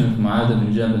conversation with Mu'adh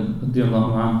ibn Jabal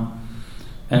radiyallahu anhu,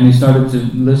 and he started to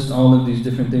list all of these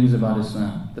different things about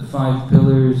Islam. The 5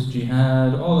 pillars,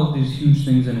 jihad, all of these huge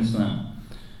things in Islam.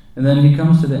 And then he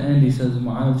comes to the end, he says,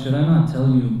 Mu'adh, should I not tell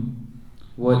you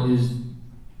what is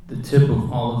the tip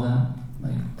of all of that?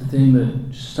 Like the thing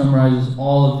that just summarizes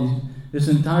all of this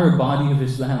entire body of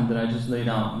Islam that I just laid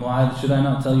out. Mu'adh, should I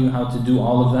not tell you how to do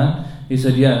all of that? He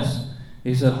said, yes.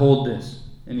 He said, hold this.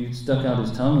 And he stuck out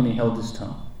his tongue and he held his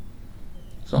tongue.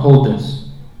 So hold this.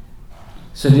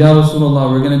 He said, Ya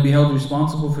Rasulullah, we're going to be held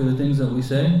responsible for the things that we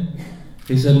say.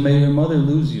 He said, may your mother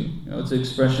lose you. It's an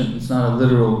expression, it's not a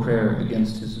literal prayer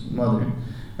against his mother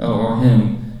or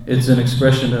him. It's an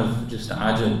expression of just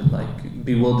ajab, like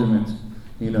bewilderment,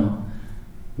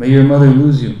 May your mother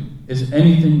lose you. Is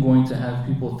anything going to have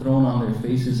people thrown on their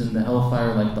faces in the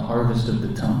hellfire like the harvest of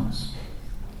the tongues?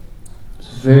 It's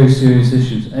very serious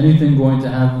issues. Anything going to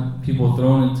have people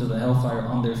thrown into the hellfire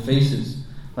on their faces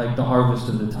like the harvest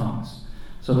of the tongues?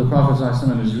 So the Prophet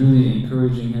ﷺ is really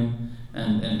encouraging him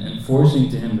and forcing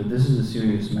to him that this is a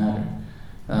serious matter.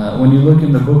 When you look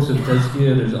in the books of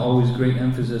Tazkiyah, there's always great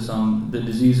emphasis on the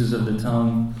diseases of the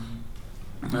tongue,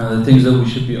 the things that we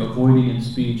should be avoiding in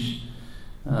speech,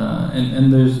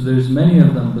 and there's many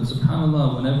of them. But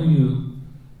subhanAllah, whenever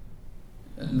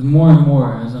more and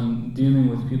more as I'm dealing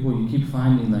with people, you keep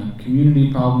finding like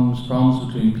community problems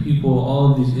between people,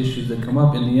 all of these issues that come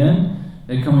up. In the end,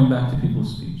 they're coming back to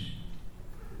people's speech.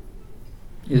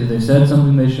 Either they said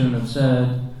something they shouldn't have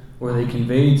said, or they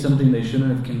conveyed something they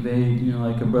shouldn't have conveyed.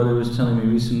 Like a brother was telling me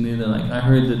recently that I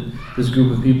heard that this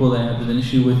group of people, they had an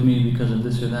issue with me because of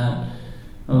this or that.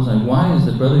 I was like, why is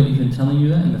the brother even telling you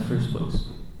that in the first place?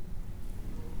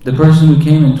 The person who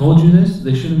came and told you this,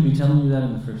 they shouldn't be telling you that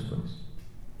in the first place.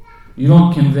 You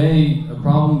don't convey a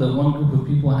problem that one group of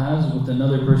people has with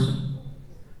another person.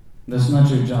 That's not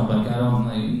your job.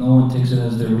 No one takes it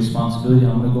as their responsibility.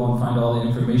 I'm going to go and find all the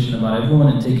information about everyone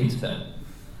and take it to them.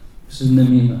 This is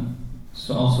namima. It's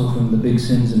also from the big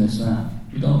sins in Islam.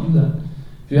 You don't do that.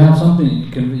 If you have something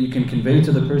you can convey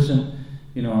to the person,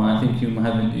 I think you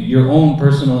might have your own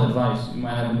personal advice. You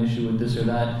might have an issue with this or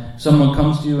that. If someone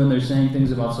comes to you and they're saying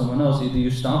things about someone else, either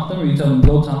you stop them or you tell them,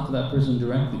 go talk to that person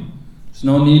directly. There's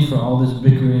no need for all this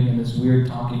bickering and this weird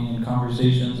talking and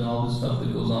conversations and all this stuff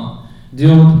that goes on.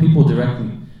 Deal with the people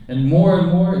directly. And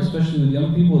more, especially with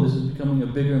young people, this is becoming a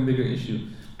bigger and bigger issue.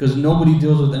 Because nobody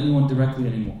deals with anyone directly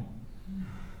anymore.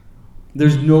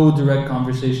 There's no direct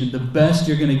conversation. The best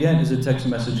you're going to get is a text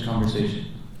message conversation.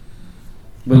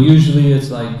 But usually it's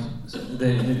like,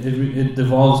 it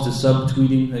devolves to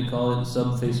sub-tweeting, they call it,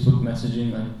 sub-Facebook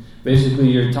messaging. Like basically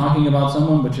you're talking about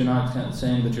someone, but you're not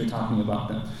saying that you're talking about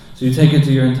them. So you take it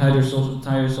to your entire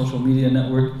social media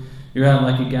network. You're at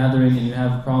like a gathering and you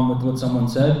have a problem with what someone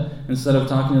said. Instead of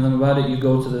talking to them about it, you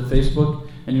go to the Facebook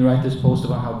and you write this post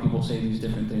about how people say these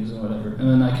different things and whatever. And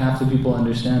then like half the people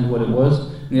understand what it was,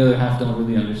 and the other half don't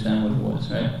really understand what it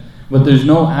was, right? But there's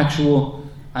no actual,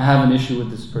 I have an issue with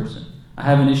this person. I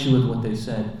have an issue with what they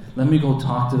said. Let me go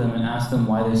talk to them and ask them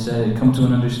why they said it, come to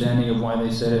an understanding of why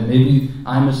they said it. Maybe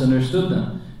I misunderstood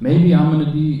them. Maybe I'm going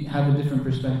to have a different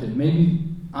perspective. Maybe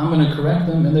I'm going to correct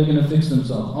them and they're going to fix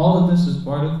themselves. All of this is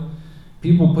part of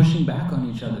people pushing back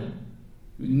on each other.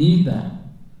 We need that.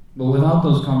 But without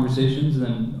those conversations,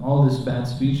 then all this bad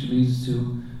speech leads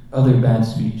to other bad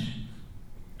speech.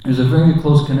 There's a very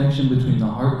close connection between the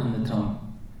heart and the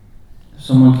tongue. If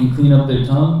someone can clean up their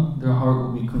tongue, their heart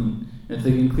will be clean. If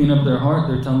they can clean up their heart,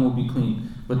 their tongue will be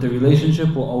clean. But the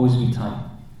relationship will always be tight.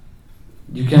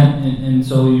 You can't, and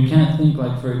so you can't think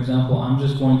like, for example, I'm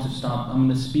just going to stop, I'm going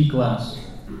to speak less.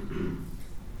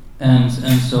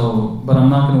 But I'm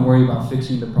not going to worry about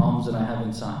fixing the problems that I have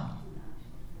inside.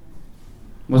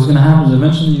 What's going to happen is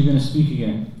eventually you're going to speak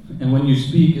again. And when you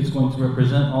speak, it's going to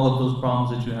represent all of those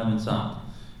problems that you have inside.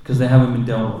 Because they haven't been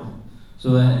dealt with. So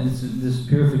this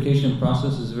purification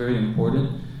process is very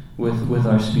important with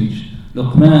our speech.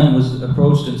 Luqman was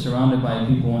approached and surrounded by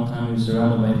people. One time he was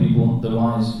surrounded by people, the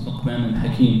wise, Luqman and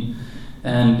Hakim.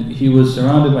 And he was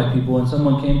surrounded by people and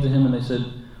someone came to him and they said,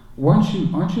 aren't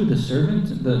you the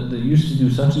servant that used to do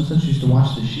such and such, used to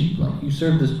watch the sheep? Like you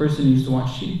served this person who used to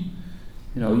watch sheep.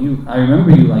 I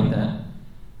remember you like that.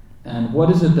 And what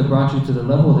is it that brought you to the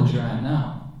level that you're at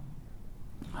now?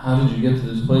 How did you get to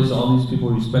this place? All these people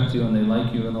respect you and they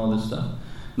like you and all this stuff.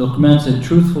 Luqman said,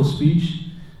 truthful speech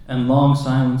and long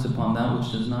silence upon that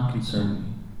which does not concern me.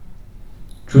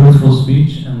 Truthful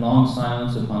speech and long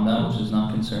silence upon that which does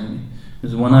not concern me.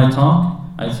 Because when I talk,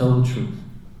 I tell the truth.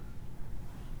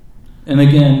 And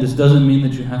again, this doesn't mean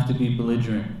that you have to be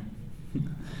belligerent.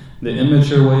 The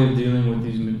immature way of dealing with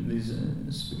these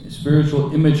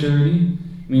spiritual immaturity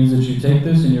means that you take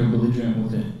this and you're belligerent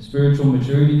with it. Spiritual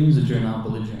maturity means that you're not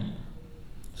belligerent.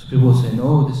 So people will say,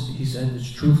 no, he said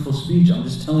it's truthful speech. I'm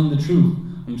just telling the truth.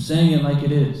 I'm saying it like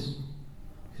it is.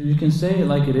 So you can say it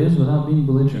like it is without being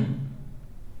belligerent.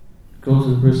 Go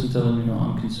to the person, tell them,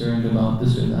 I'm concerned about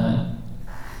this or that.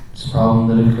 This problem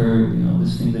that occurred,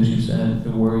 this thing that you said,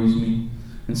 it worries me.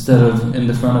 Instead of in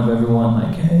the front of everyone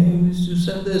like, hey, you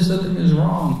said this, that thing is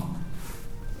wrong.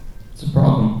 It's a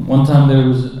problem. One time there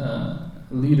was a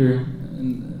leader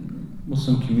in the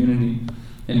Muslim community,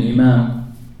 an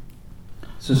imam.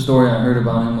 It's a story I heard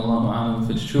about him, Allahu A'lam, if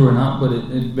it's true or not, but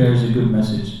it bears a good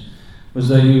message. It was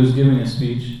that he was giving a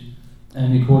speech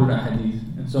and he quoted a hadith.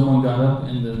 And someone got up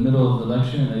in the middle of the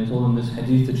lecture and they told him, this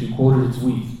hadith that you quoted, it's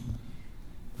weak.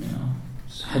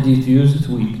 This hadith used, it's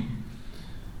weak.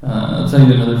 I'll tell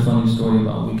you another funny story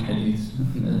about weak hadiths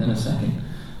in a second.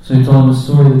 So he told him the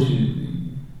story that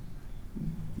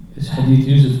this hadith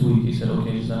used, it's weak. He said,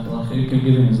 okay, Jazakallah khair, you can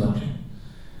give him his lecture.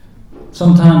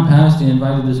 Some time passed, he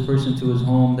invited this person to his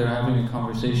home, they were having a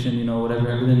conversation, whatever,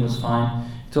 everything was fine.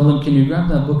 He told him, can you grab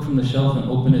that book from the shelf and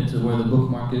open it to where the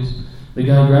bookmark is? The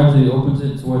guy grabs it, he opens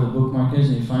it to where the bookmark is,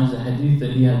 and he finds a hadith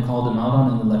that he had called him out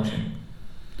on in the lecture.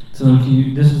 So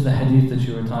this is the hadith that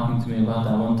you were talking to me about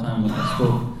that one time when I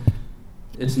spoke.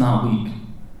 It's not weak,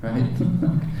 right?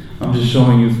 I'm just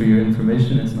showing you for your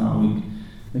information, it's not weak.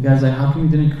 The guy's like, how come you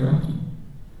didn't correct me?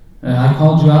 I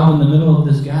called you out in the middle of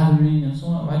this gathering and so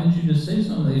on. Why didn't you just say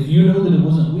something? If you knew that it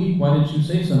wasn't weak, why didn't you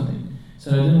say something? He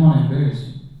said, I didn't want to embarrass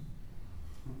you.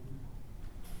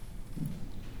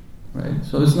 Right?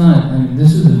 So it's not,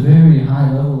 this is a very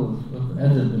high level of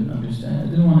adab and understanding. I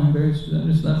didn't want to embarrass you, I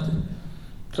just left it.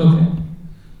 It's okay.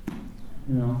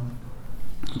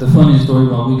 The funny story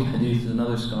about weak hadith is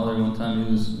another scholar one time,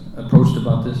 he was approached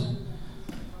about this.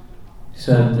 He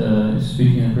said,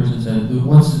 speaking, a person said,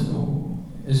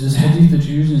 is this hadith that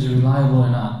you're using, is it reliable or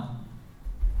not?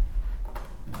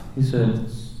 He said,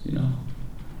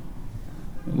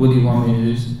 what do you want me to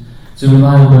use? Is it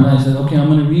reliable or not? He said, okay, I'm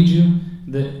going to read you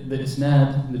the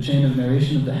isnad, the chain of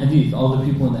narration of the hadith, all the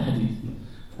people in the hadith.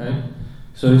 Right?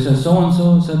 So he says,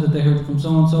 so-and-so said that they heard from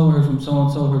so-and-so, heard from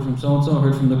so-and-so, heard from so-and-so,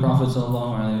 heard from the Prophet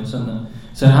ﷺ.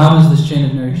 He said, how does this chain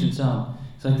of narration sound?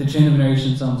 It's like, the chain of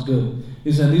narration sounds good.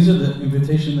 He said, these are the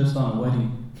invitation list on a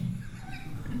wedding.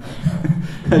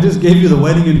 I just gave you the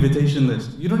wedding invitation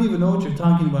list. You don't even know what you're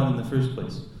talking about in the first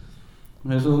place.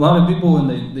 Right? So a lot of people,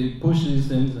 when they push these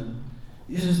things,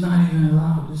 this is not even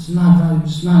allowed, this is not valuable,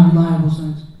 this is not reliable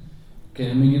science. Okay,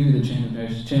 let me give you the chain of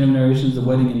narration. Chain of narration is the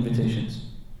wedding invitations.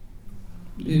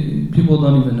 People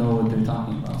don't even know what they're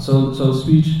talking about. So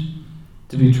speech,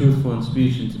 to be truthful in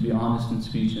speech and to be honest in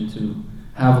speech and to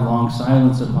have a long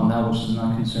silence upon that which does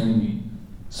not concern me.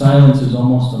 Silence is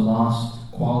almost a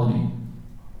lost quality.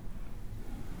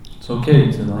 It's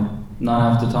okay to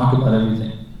not have to talk about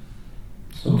everything.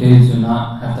 It's okay to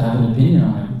not have to have an opinion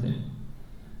on everything.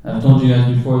 I've told you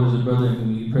guys before, there's a brother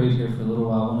who prayed here for a little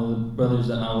while. One of the brothers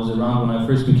that I was around when I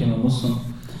first became a Muslim.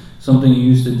 Something he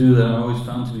used to do that I always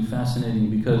found to be fascinating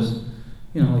because,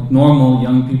 like normal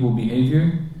young people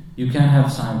behavior, you can't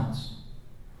have silence.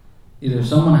 Either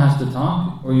someone has to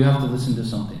talk or you have to listen to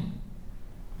something.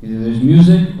 Either there's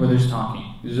music or there's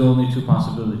talking. There's only two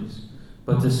possibilities.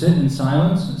 But to sit in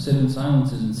silence is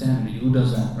insanity. Who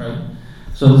does that, right?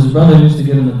 So this brother used to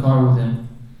get in the car with him.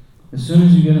 As soon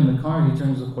as you get in the car, he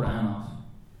turns the Quran off.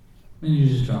 And you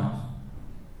just drive.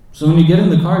 So when you get in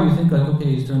the car, you think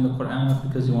okay, he's turned the Quran off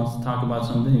because he wants to talk about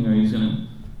something, or he's going to...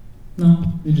 No,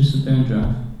 you just sit there and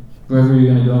drive. Wherever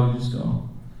you're going to go, you just go.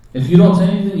 If you don't say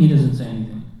anything, he doesn't say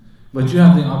anything. But you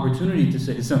have the opportunity to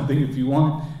say something if you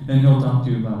want, and he'll talk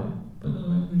to you about it. But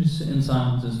you just sit in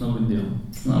silence, it's no big deal.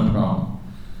 It's not a problem.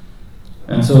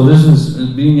 And so this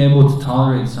is, being able to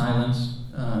tolerate silence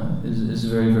is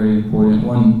very, very important.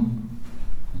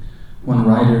 One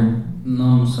writer,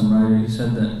 non-Muslim writer, he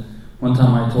said that one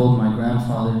time I told my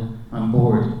grandfather, I'm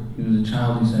bored. He was a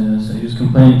child, he said he was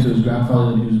complaining to his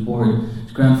grandfather that he was bored.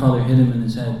 His grandfather hit him in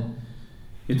his head.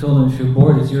 He told him, if you're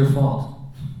bored, it's your fault.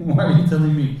 Why are you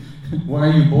telling me? Why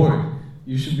are you bored?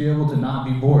 You should be able to not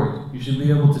be bored. You should be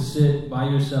able to sit by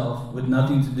yourself with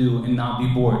nothing to do and not be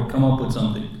bored. Come up with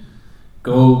something.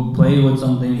 Go play with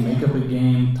something, make up a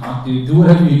game, talk to you, do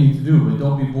whatever you need to do, but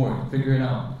don't be bored. Figure it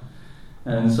out.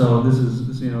 And so this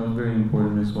is very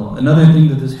important as well. Another thing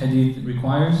that this hadith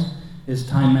requires is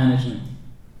time management.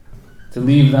 To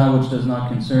leave that which does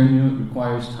not concern you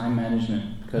requires time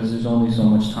management because there's only so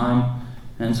much time,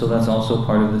 and so that's also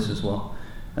part of this as well.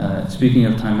 Speaking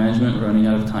of time management, we're running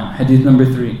out of time. Hadith number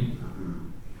 3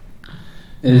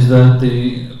 is that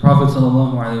the Prophet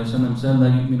ﷺ said, "La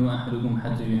yu'minu ahadukum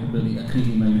hatta yuhibba li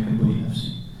akhihi ma yuhibbu li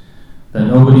nafsihi." That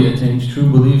nobody attains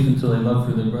true belief until they love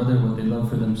for their brother what they love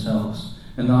for themselves.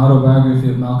 In the autobiography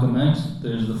of Malcolm X,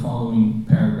 there's the following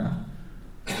paragraph.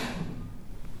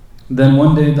 Then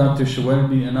one day Dr.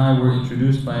 Shawarbi and I were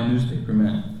introduced by a newspaper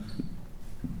man.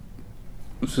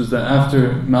 This is that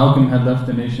after Malcolm had left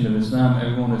the Nation of Islam,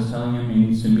 everyone was telling him he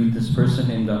needs to meet this person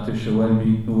named Dr.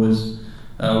 Shawarbi, who was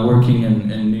working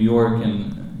in New York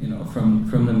and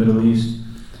from the Middle East.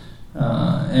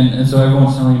 And so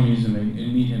everyone's telling him he needs to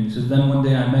meet him. He says, then one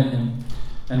day I met him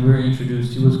and we were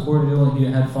introduced. He was cordial. He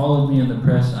had followed me in the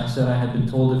press. I said I had been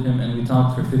told of him, and we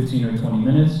talked for 15 or 20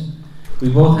 minutes. We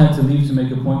both had to leave to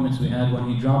make appointments we had when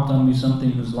he dropped on me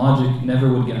something whose logic never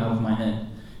would get out of my head.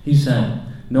 He said,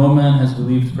 no man has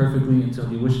believed perfectly until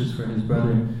he wishes for his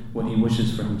brother what he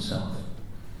wishes for himself.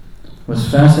 What's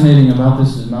fascinating about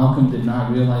this is Malcolm did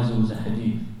not realize it was a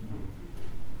hadith.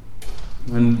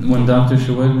 When Dr.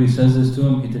 Shawarbi says this to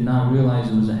him, he did not realize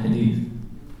it was a hadith.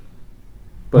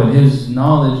 But his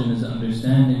knowledge and his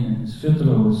understanding and his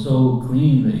fitrah was so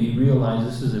clean that he realized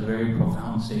this is a very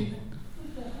profound statement.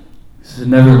 This has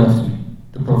never left me,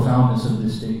 the profoundness of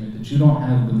this statement, that you don't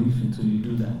have belief until you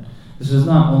do that. This does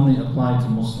not only apply to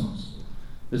Muslims.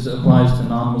 This applies to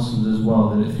non-Muslims as well,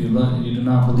 that if you do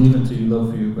not believe until you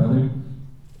love for your brother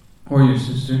or your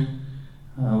sister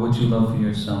what you love for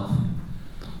yourself.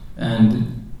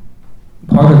 And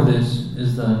part of this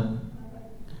is that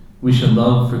we should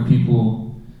love for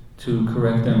people to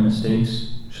correct their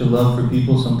mistakes, should love for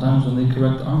people sometimes when they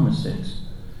correct our mistakes.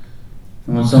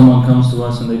 And when someone comes to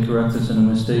us and they correct us in a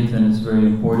mistake, then it's very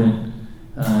important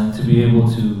to be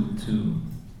able to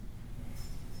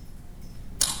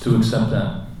accept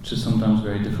that, which is sometimes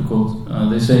very difficult.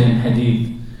 They say in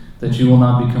Hadith that you will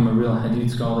not become a real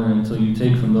Hadith scholar until you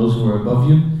take from those who are above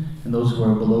you and those who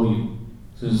are below you.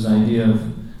 So this idea of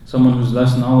someone who's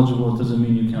less knowledgeable, it doesn't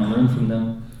mean you can't learn from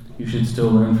them. You should still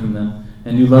learn from them.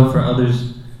 And you love for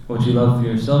others what you love for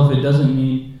yourself. It doesn't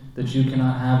mean that you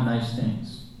cannot have nice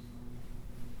things.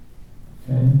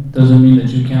 Okay? It doesn't mean that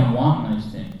you can't want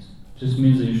nice things. It just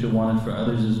means that you should want it for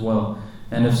others as well.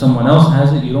 And if someone else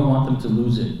has it, you don't want them to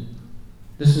lose it.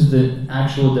 This is the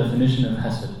actual definition of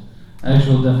hasad.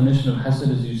 Actual definition of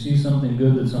hasad is you see something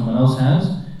good that someone else has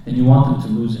and you want them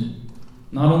to lose it.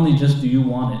 Not only just do you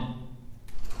want it,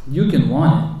 you can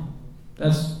want it.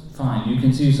 That's fine. You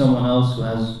can see someone else who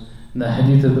has the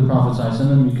hadith of the Prophet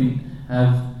ﷺ, you can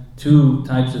have two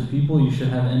types of people. You should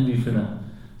have envy for them.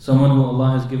 Someone who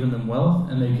Allah has given them wealth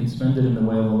and they can spend it in the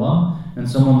way of Allah, and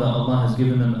someone that Allah has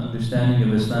given them understanding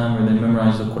of Islam where they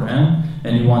memorize the Quran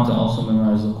and you want to also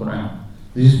memorize the Quran.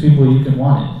 These people you can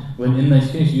want it. When in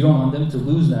this case you don't want them to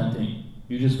lose that thing.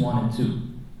 You just want it too.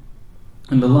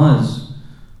 And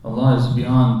Allah is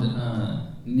beyond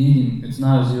needing. It's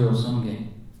not a zero-sum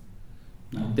game.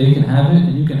 They can have it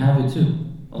and you can have it too.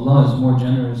 Allah is more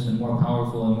generous and more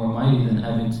powerful and more mighty than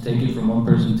having to take it from one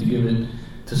person to give it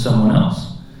to someone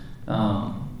else.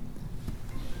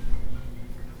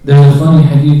 There's a funny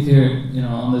hadith here,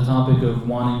 on the topic of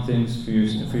wanting things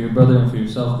for your brother and for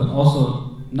yourself, but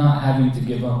also not having to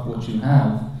give up what you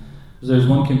have. There's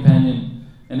one companion,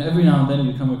 and every now and then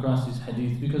you come across these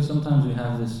hadith, because sometimes we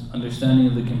have this understanding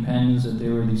of the companions that they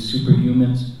were these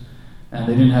superhumans, and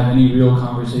they didn't have any real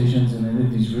conversations, and they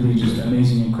lived these really just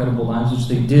amazing, incredible lives, which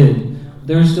they did. But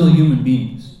they were still human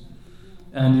beings.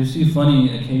 And you see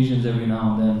funny occasions every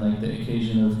now and then, like the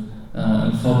occasion of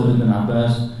Al-Fadl ibn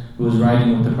Abbas, who was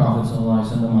riding with the Prophet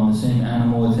ﷺ on the same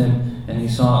animal with him, and he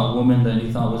saw a woman that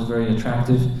he thought was very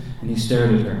attractive, and he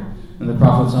stared at her. And the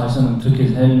Prophet ﷺ took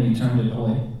his head and he turned it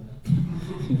away.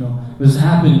 This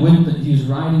happened he was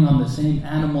riding on the same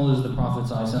animal as the Prophet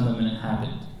ﷺ, and it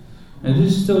happened. And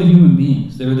they're still human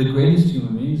beings. They were the greatest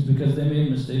human beings because they made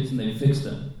mistakes and they fixed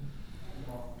them.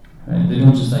 Right? They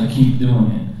don't just keep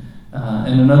doing it.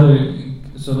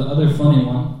 So the other funny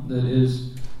one, that is,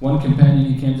 one companion,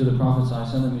 he came to the Prophet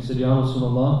ﷺ, he said, Ya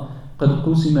Rasulullah, قَدْ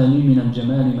قُسِمَ لِي مِنَ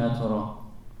الْجَمَالِ مَا تَرَى.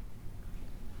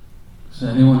 So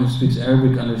anyone who speaks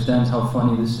Arabic understands how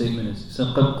funny this statement is. He said,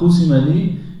 قَدْ قُسِمَ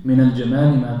لِي مِنَ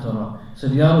الْجَمَالِ مَا تَرَى. He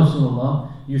said, Ya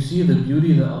Rasulullah, you see the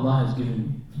beauty that Allah has given me.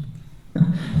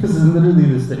 This is literally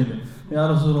the statement. Ya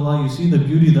Rasulullah, you see the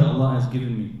beauty that Allah has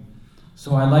given me.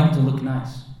 So I like to look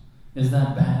nice. Is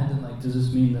that bad? And does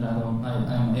this mean that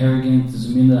I'm arrogant? Does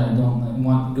it mean that I don't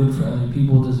want good for other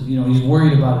people? He's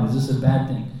worried about it. Is this a bad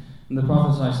thing? And the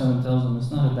Prophet ﷺ tells him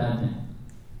it's not a bad thing.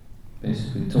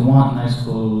 Basically, to want nice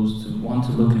clothes, to want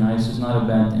to look nice is not a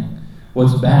bad thing.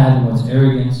 What's bad and what's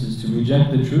arrogance is to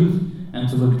reject the truth and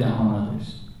to look down on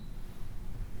others.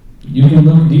 You can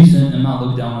look decent and not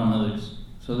look down on others.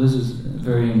 So this is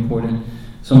very important.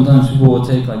 Sometimes people will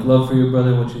take love for your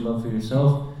brother, what you love for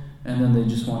yourself, and then they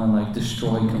just want to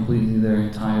destroy completely their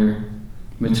entire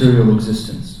material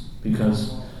existence.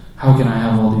 Because how can I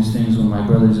have all these things when my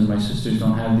brothers and my sisters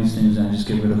don't have these things and I just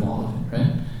get rid of all of it, right?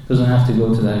 It doesn't have to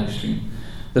go to that extreme.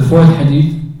 The fourth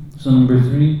hadith, so number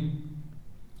three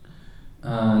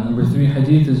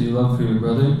hadith is you love for your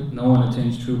brother. No one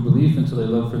attains true belief until they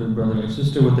love for their brother or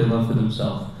sister what they love for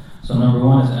themselves. So number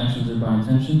one is actions are by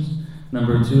intentions.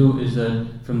 Number two is that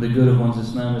from the good of one's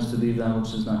Islam is to leave that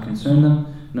which does not concern them.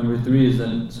 Number three is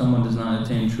that someone does not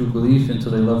attain true belief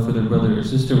until they love for their brother or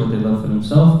sister what they love for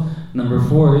themselves. Number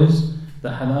four is the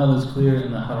halal is clear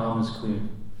and the haram is clear.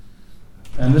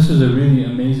 And this is a really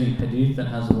amazing hadith that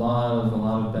has a lot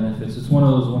of benefits. It's one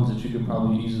of those ones that you could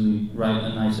probably easily write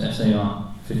a nice essay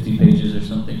on, 50 pages or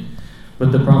something.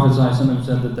 But the Prophet ﷺ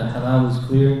said that the halal is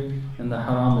clear and the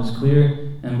haram is clear,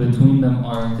 and between them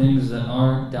are things that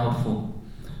are doubtful.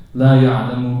 لَا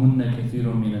يَعْلَمُهُنَّ كَثِيرٌ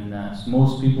مِنَ النَّاسِ.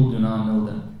 Most people do not know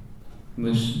them.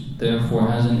 which therefore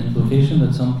has an implication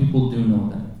that some people do know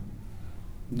that.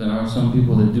 There are some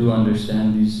people that do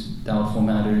understand these doubtful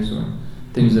matters or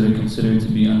things that are considered to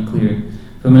be unclear.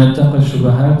 فَمَنْ اتَّقَى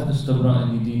الشُّبَهَاتِ اسْتَبْرَأَ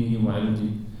لِدِينِهِ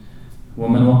وَعِرْضِهِ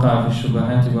وَمَنْ وَقَعَ فِي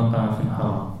الشُّبَهَاتِ وَقَعَ فِي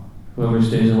الْحَرَامِ. Whoever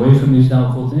stays away from these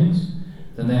doubtful things,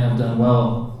 then they have done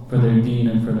well for their deen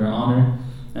and for their honor.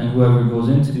 And whoever goes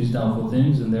into these doubtful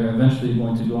things, and they're eventually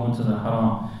going to go into the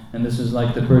haram. And this is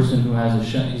like the person who has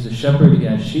he's a shepherd, he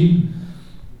has sheep,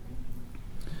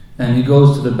 and he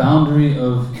goes to the boundary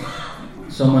of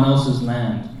someone else's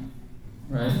land.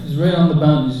 Right? He's right on the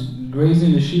boundary, he's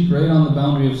grazing the sheep right on the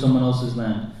boundary of someone else's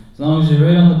land. As long as you're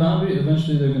right on the boundary,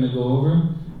 eventually they're going to go over,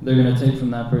 they're going to take from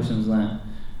that person's land.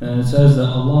 And it says that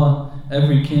Allah,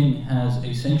 every king has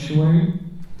a sanctuary,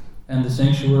 and the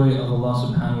sanctuary of Allah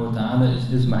subhanahu wa ta'ala is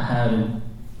His maharim,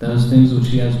 those things which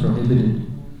He has prohibited.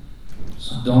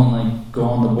 So don't go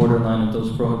on the borderline of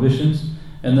those prohibitions.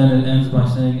 And then it ends by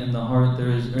saying, in the heart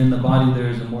in the body there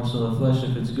is a morsel of flesh.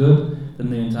 If it's good, then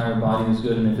the entire body is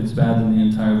good, and if it's bad, then the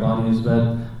entire body is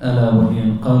bad. Ala wa hiya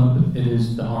al-qalb, it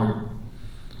is the heart.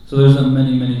 So there's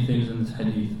many, many things in this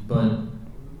hadith, but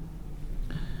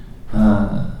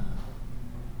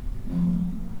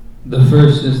the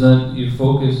first is that you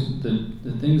focus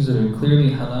the things that are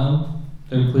clearly halal,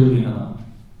 they're clearly halal.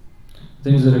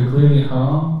 Things that are clearly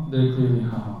haram, they're clearly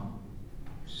haram.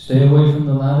 Stay away from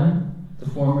the latter, the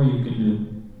former you can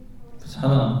do. It's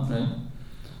halal, right?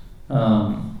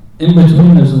 In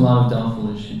between there's a lot of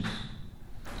doubtful issues.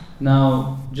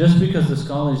 Now, just because the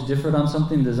scholars differed on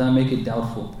something, does that make it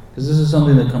doubtful? Because this is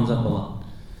something that comes up a lot.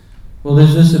 Well,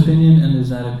 there's this opinion and there's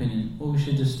that opinion. Well, we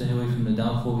should just stay away from the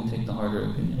doubtful, we take the harder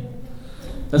opinion.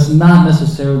 That's not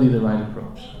necessarily the right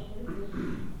approach.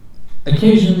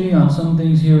 Occasionally, on some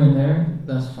things here and there,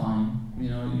 that's fine.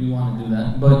 You want to do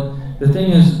that. But the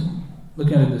thing is,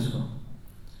 look at it this way.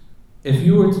 If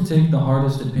you were to take the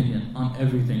hardest opinion on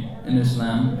everything in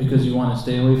Islam because you want to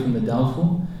stay away from the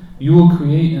doubtful, you will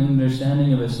create an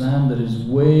understanding of Islam that is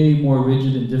way more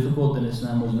rigid and difficult than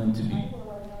Islam was meant to be.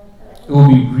 It will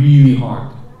be really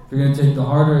hard. If you're going to take the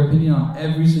harder opinion on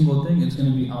every single thing, it's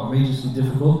going to be outrageously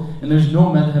difficult. And there's no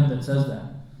madhab that says that.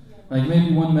 Like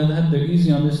maybe one madhab, they're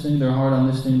easy on this thing, they're hard on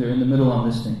this thing, they're in the middle on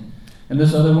this thing. And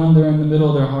this other one, they're in the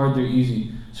middle, they're hard, they're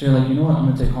easy. So you're like, you know what, I'm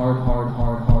going to take hard.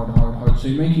 So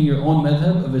you're making your own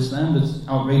madhab of Islam that's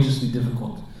outrageously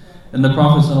difficult. And the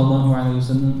Prophet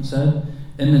ﷺ said,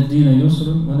 إِنَّ الدِّينَ يُسْرٌ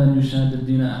وَلَنْ يُشَادَ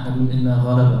الدِّينَ أَحَدٌ إِلَّا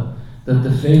غَلَبَ. That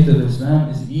the faith of Islam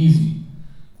is easy.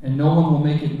 And no one will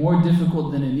make it more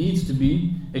difficult than it needs to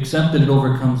be, except that it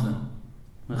overcomes them.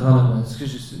 You're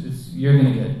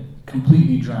going to get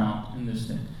completely drowned in this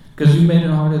thing. Because you made it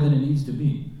harder than it needs to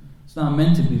be. It's not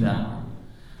meant to be that hard.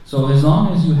 So as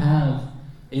long as you have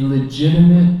a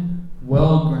legitimate,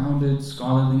 well-grounded,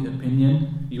 scholarly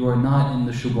opinion, you are not in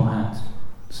the shubuhat.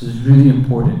 This is really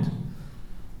important.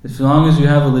 As long as you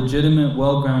have a legitimate,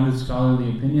 well-grounded, scholarly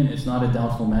opinion, it's not a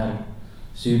doubtful matter.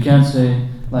 So you can't say,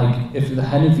 like, if the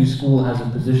Hanafi school has a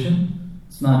position,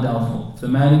 it's not doubtful. If the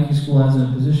Maliki school has a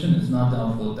position, it's not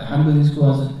doubtful. If the Hanbali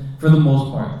school has it, for the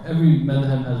most part. Every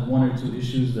madhab has one or two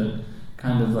issues that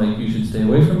kind of like you should stay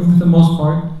away from. For the most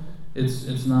part,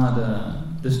 it's not,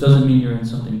 this doesn't mean you're in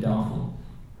something doubtful.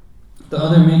 The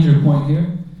other major point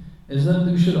here is that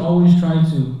we should always try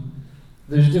to,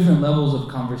 there's different levels of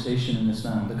conversation in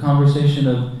Islam. The conversation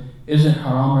of, is it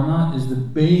haram or not, is the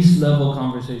base level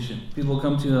conversation. People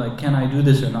come to you like, can I do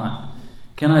this or not?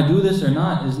 Can I do this or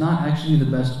not is not actually the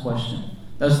best question.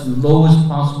 That's the lowest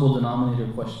possible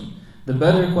denominator question. The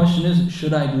better question is,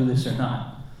 should I do this or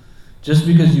not? Just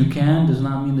because you can does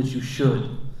not mean that you should.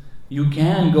 You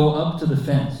can go up to the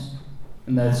fence.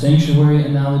 In that sanctuary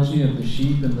analogy of the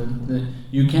sheep, and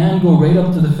you can go right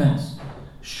up to the fence.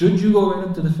 Should you go right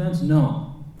up to the fence?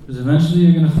 No. Because eventually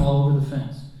you're going to fall over the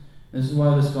fence. This is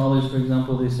why the scholars, for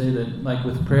example, they say that, like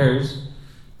with prayers,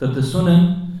 that the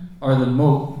sunan are the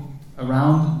moat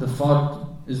around the fard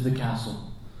is the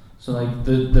castle. So like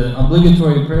the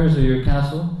obligatory prayers are your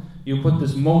castle. You put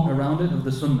this moat around it of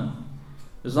the sunnah.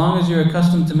 As long as you're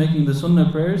accustomed to making the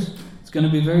sunnah prayers, it's going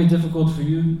to be very difficult for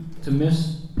you to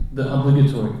miss the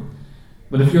obligatory.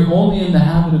 But if you're only in the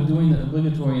habit of doing the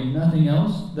obligatory and nothing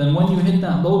else, then when you hit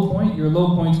that low point, your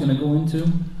low point's going to go into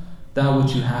that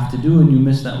which you have to do, and you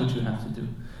miss that which you have to do.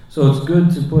 So it's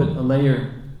good to put a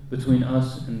layer between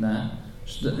us and that.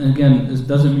 And again, this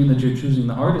doesn't mean that you're choosing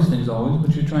the hardest things always,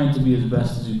 but you're trying to be as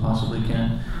best as you possibly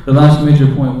can. The last major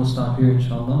point, we'll stop here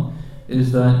inshallah,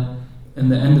 is that in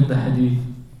the end of the hadith,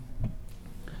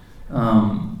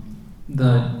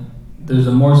 that there's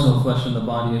a morsel of flesh in the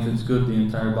body. If it's good, the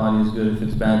entire body is good. If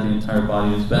it's bad, the entire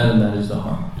body is bad, and that is the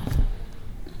heart.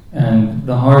 And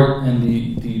the heart and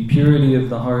the purity of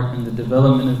the heart and the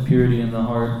development of purity in the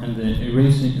heart and the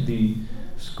erasing, the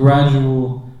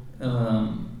gradual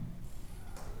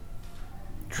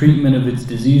treatment of its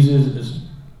diseases is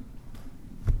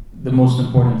the most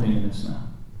important thing in Islam.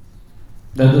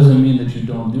 That doesn't mean that you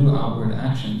don't do outward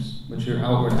actions, but your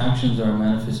outward actions are a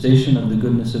manifestation of the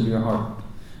goodness of your heart.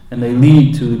 And they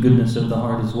lead to the goodness of the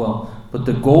heart as well. But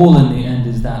the goal in the end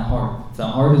is that heart. If the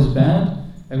heart is bad,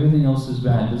 everything else is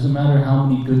bad. It doesn't matter how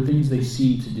many good things they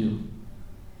seem to do.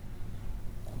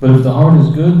 But if the heart is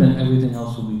good, then everything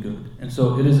else will be good. And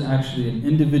so it is actually an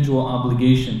individual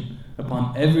obligation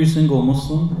upon every single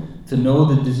Muslim to know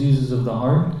the diseases of the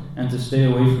heart and to stay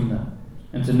away from them.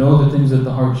 And to know the things that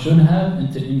the heart should have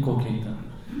and to inculcate them.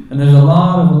 And there's a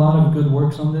lot of good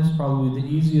works on this. Probably the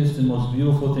easiest and most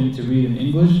beautiful thing to read in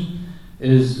English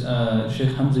is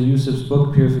Shaykh Hamza Yusuf's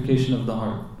book, Purification of the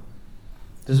Heart.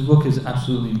 This book is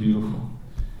absolutely beautiful.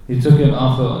 He took it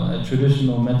off a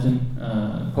traditional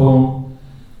metin poem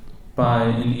by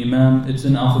an imam. It's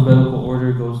in alphabetical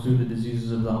order, goes through the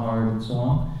diseases of the heart and so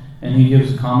on. And he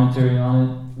gives commentary on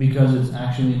it because it's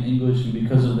actually in English and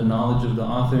because of the knowledge of the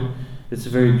author. It's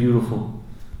very beautiful.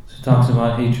 So he talks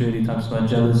about hatred, he talks about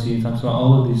jealousy, he talks about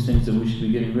all of these things that we should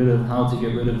be getting rid of, how to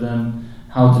get rid of them,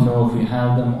 how to know if we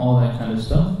have them, all that kind of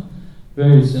stuff.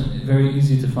 Very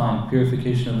easy to find.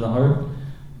 Purification of the Heart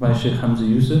by Shaykh Hamza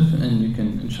Yusuf, and you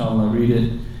can inshallah read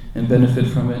it and benefit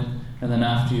from it. And then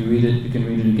after you read it, you can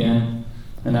read it again.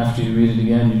 And after you read it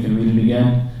again, you can read it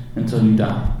again until you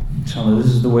die. Inshallah,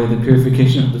 this is the way the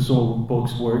purification of the soul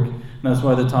books work. And that's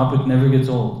why the topic never gets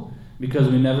old. Because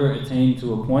we never attain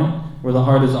to a point where the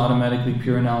heart is automatically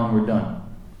pure now and we're done.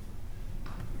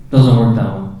 It doesn't work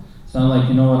that way. It's not like,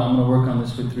 you know what, I'm going to work on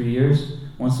this for 3 years.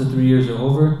 Once the 3 years are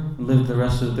over, live the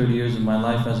rest of the 30 years of my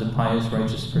life as a pious,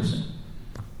 righteous person.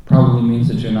 Probably means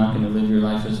that you're not going to live your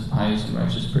life as a pious and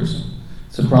righteous person.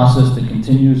 It's a process that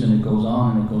continues and it goes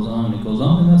on and it goes on and it goes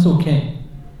on, and that's okay.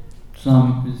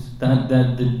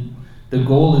 The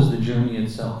goal is the journey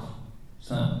itself.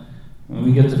 So when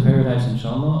we get to paradise,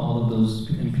 inshallah, all of those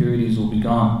impurities will be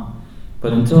gone.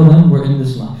 But until then, we're in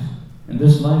this life. In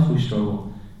this life, we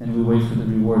struggle. And we wait for the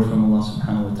reward from Allah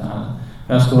subhanahu wa ta'ala.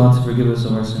 We ask Allah to forgive us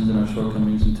of our sins and our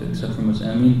shortcomings and to accept from us.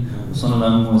 Ameen. Wa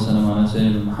sallallahu wa sallam ala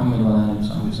Sayyidina Muhammad wa ala alihi wa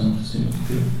sahbihi wa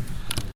sallam.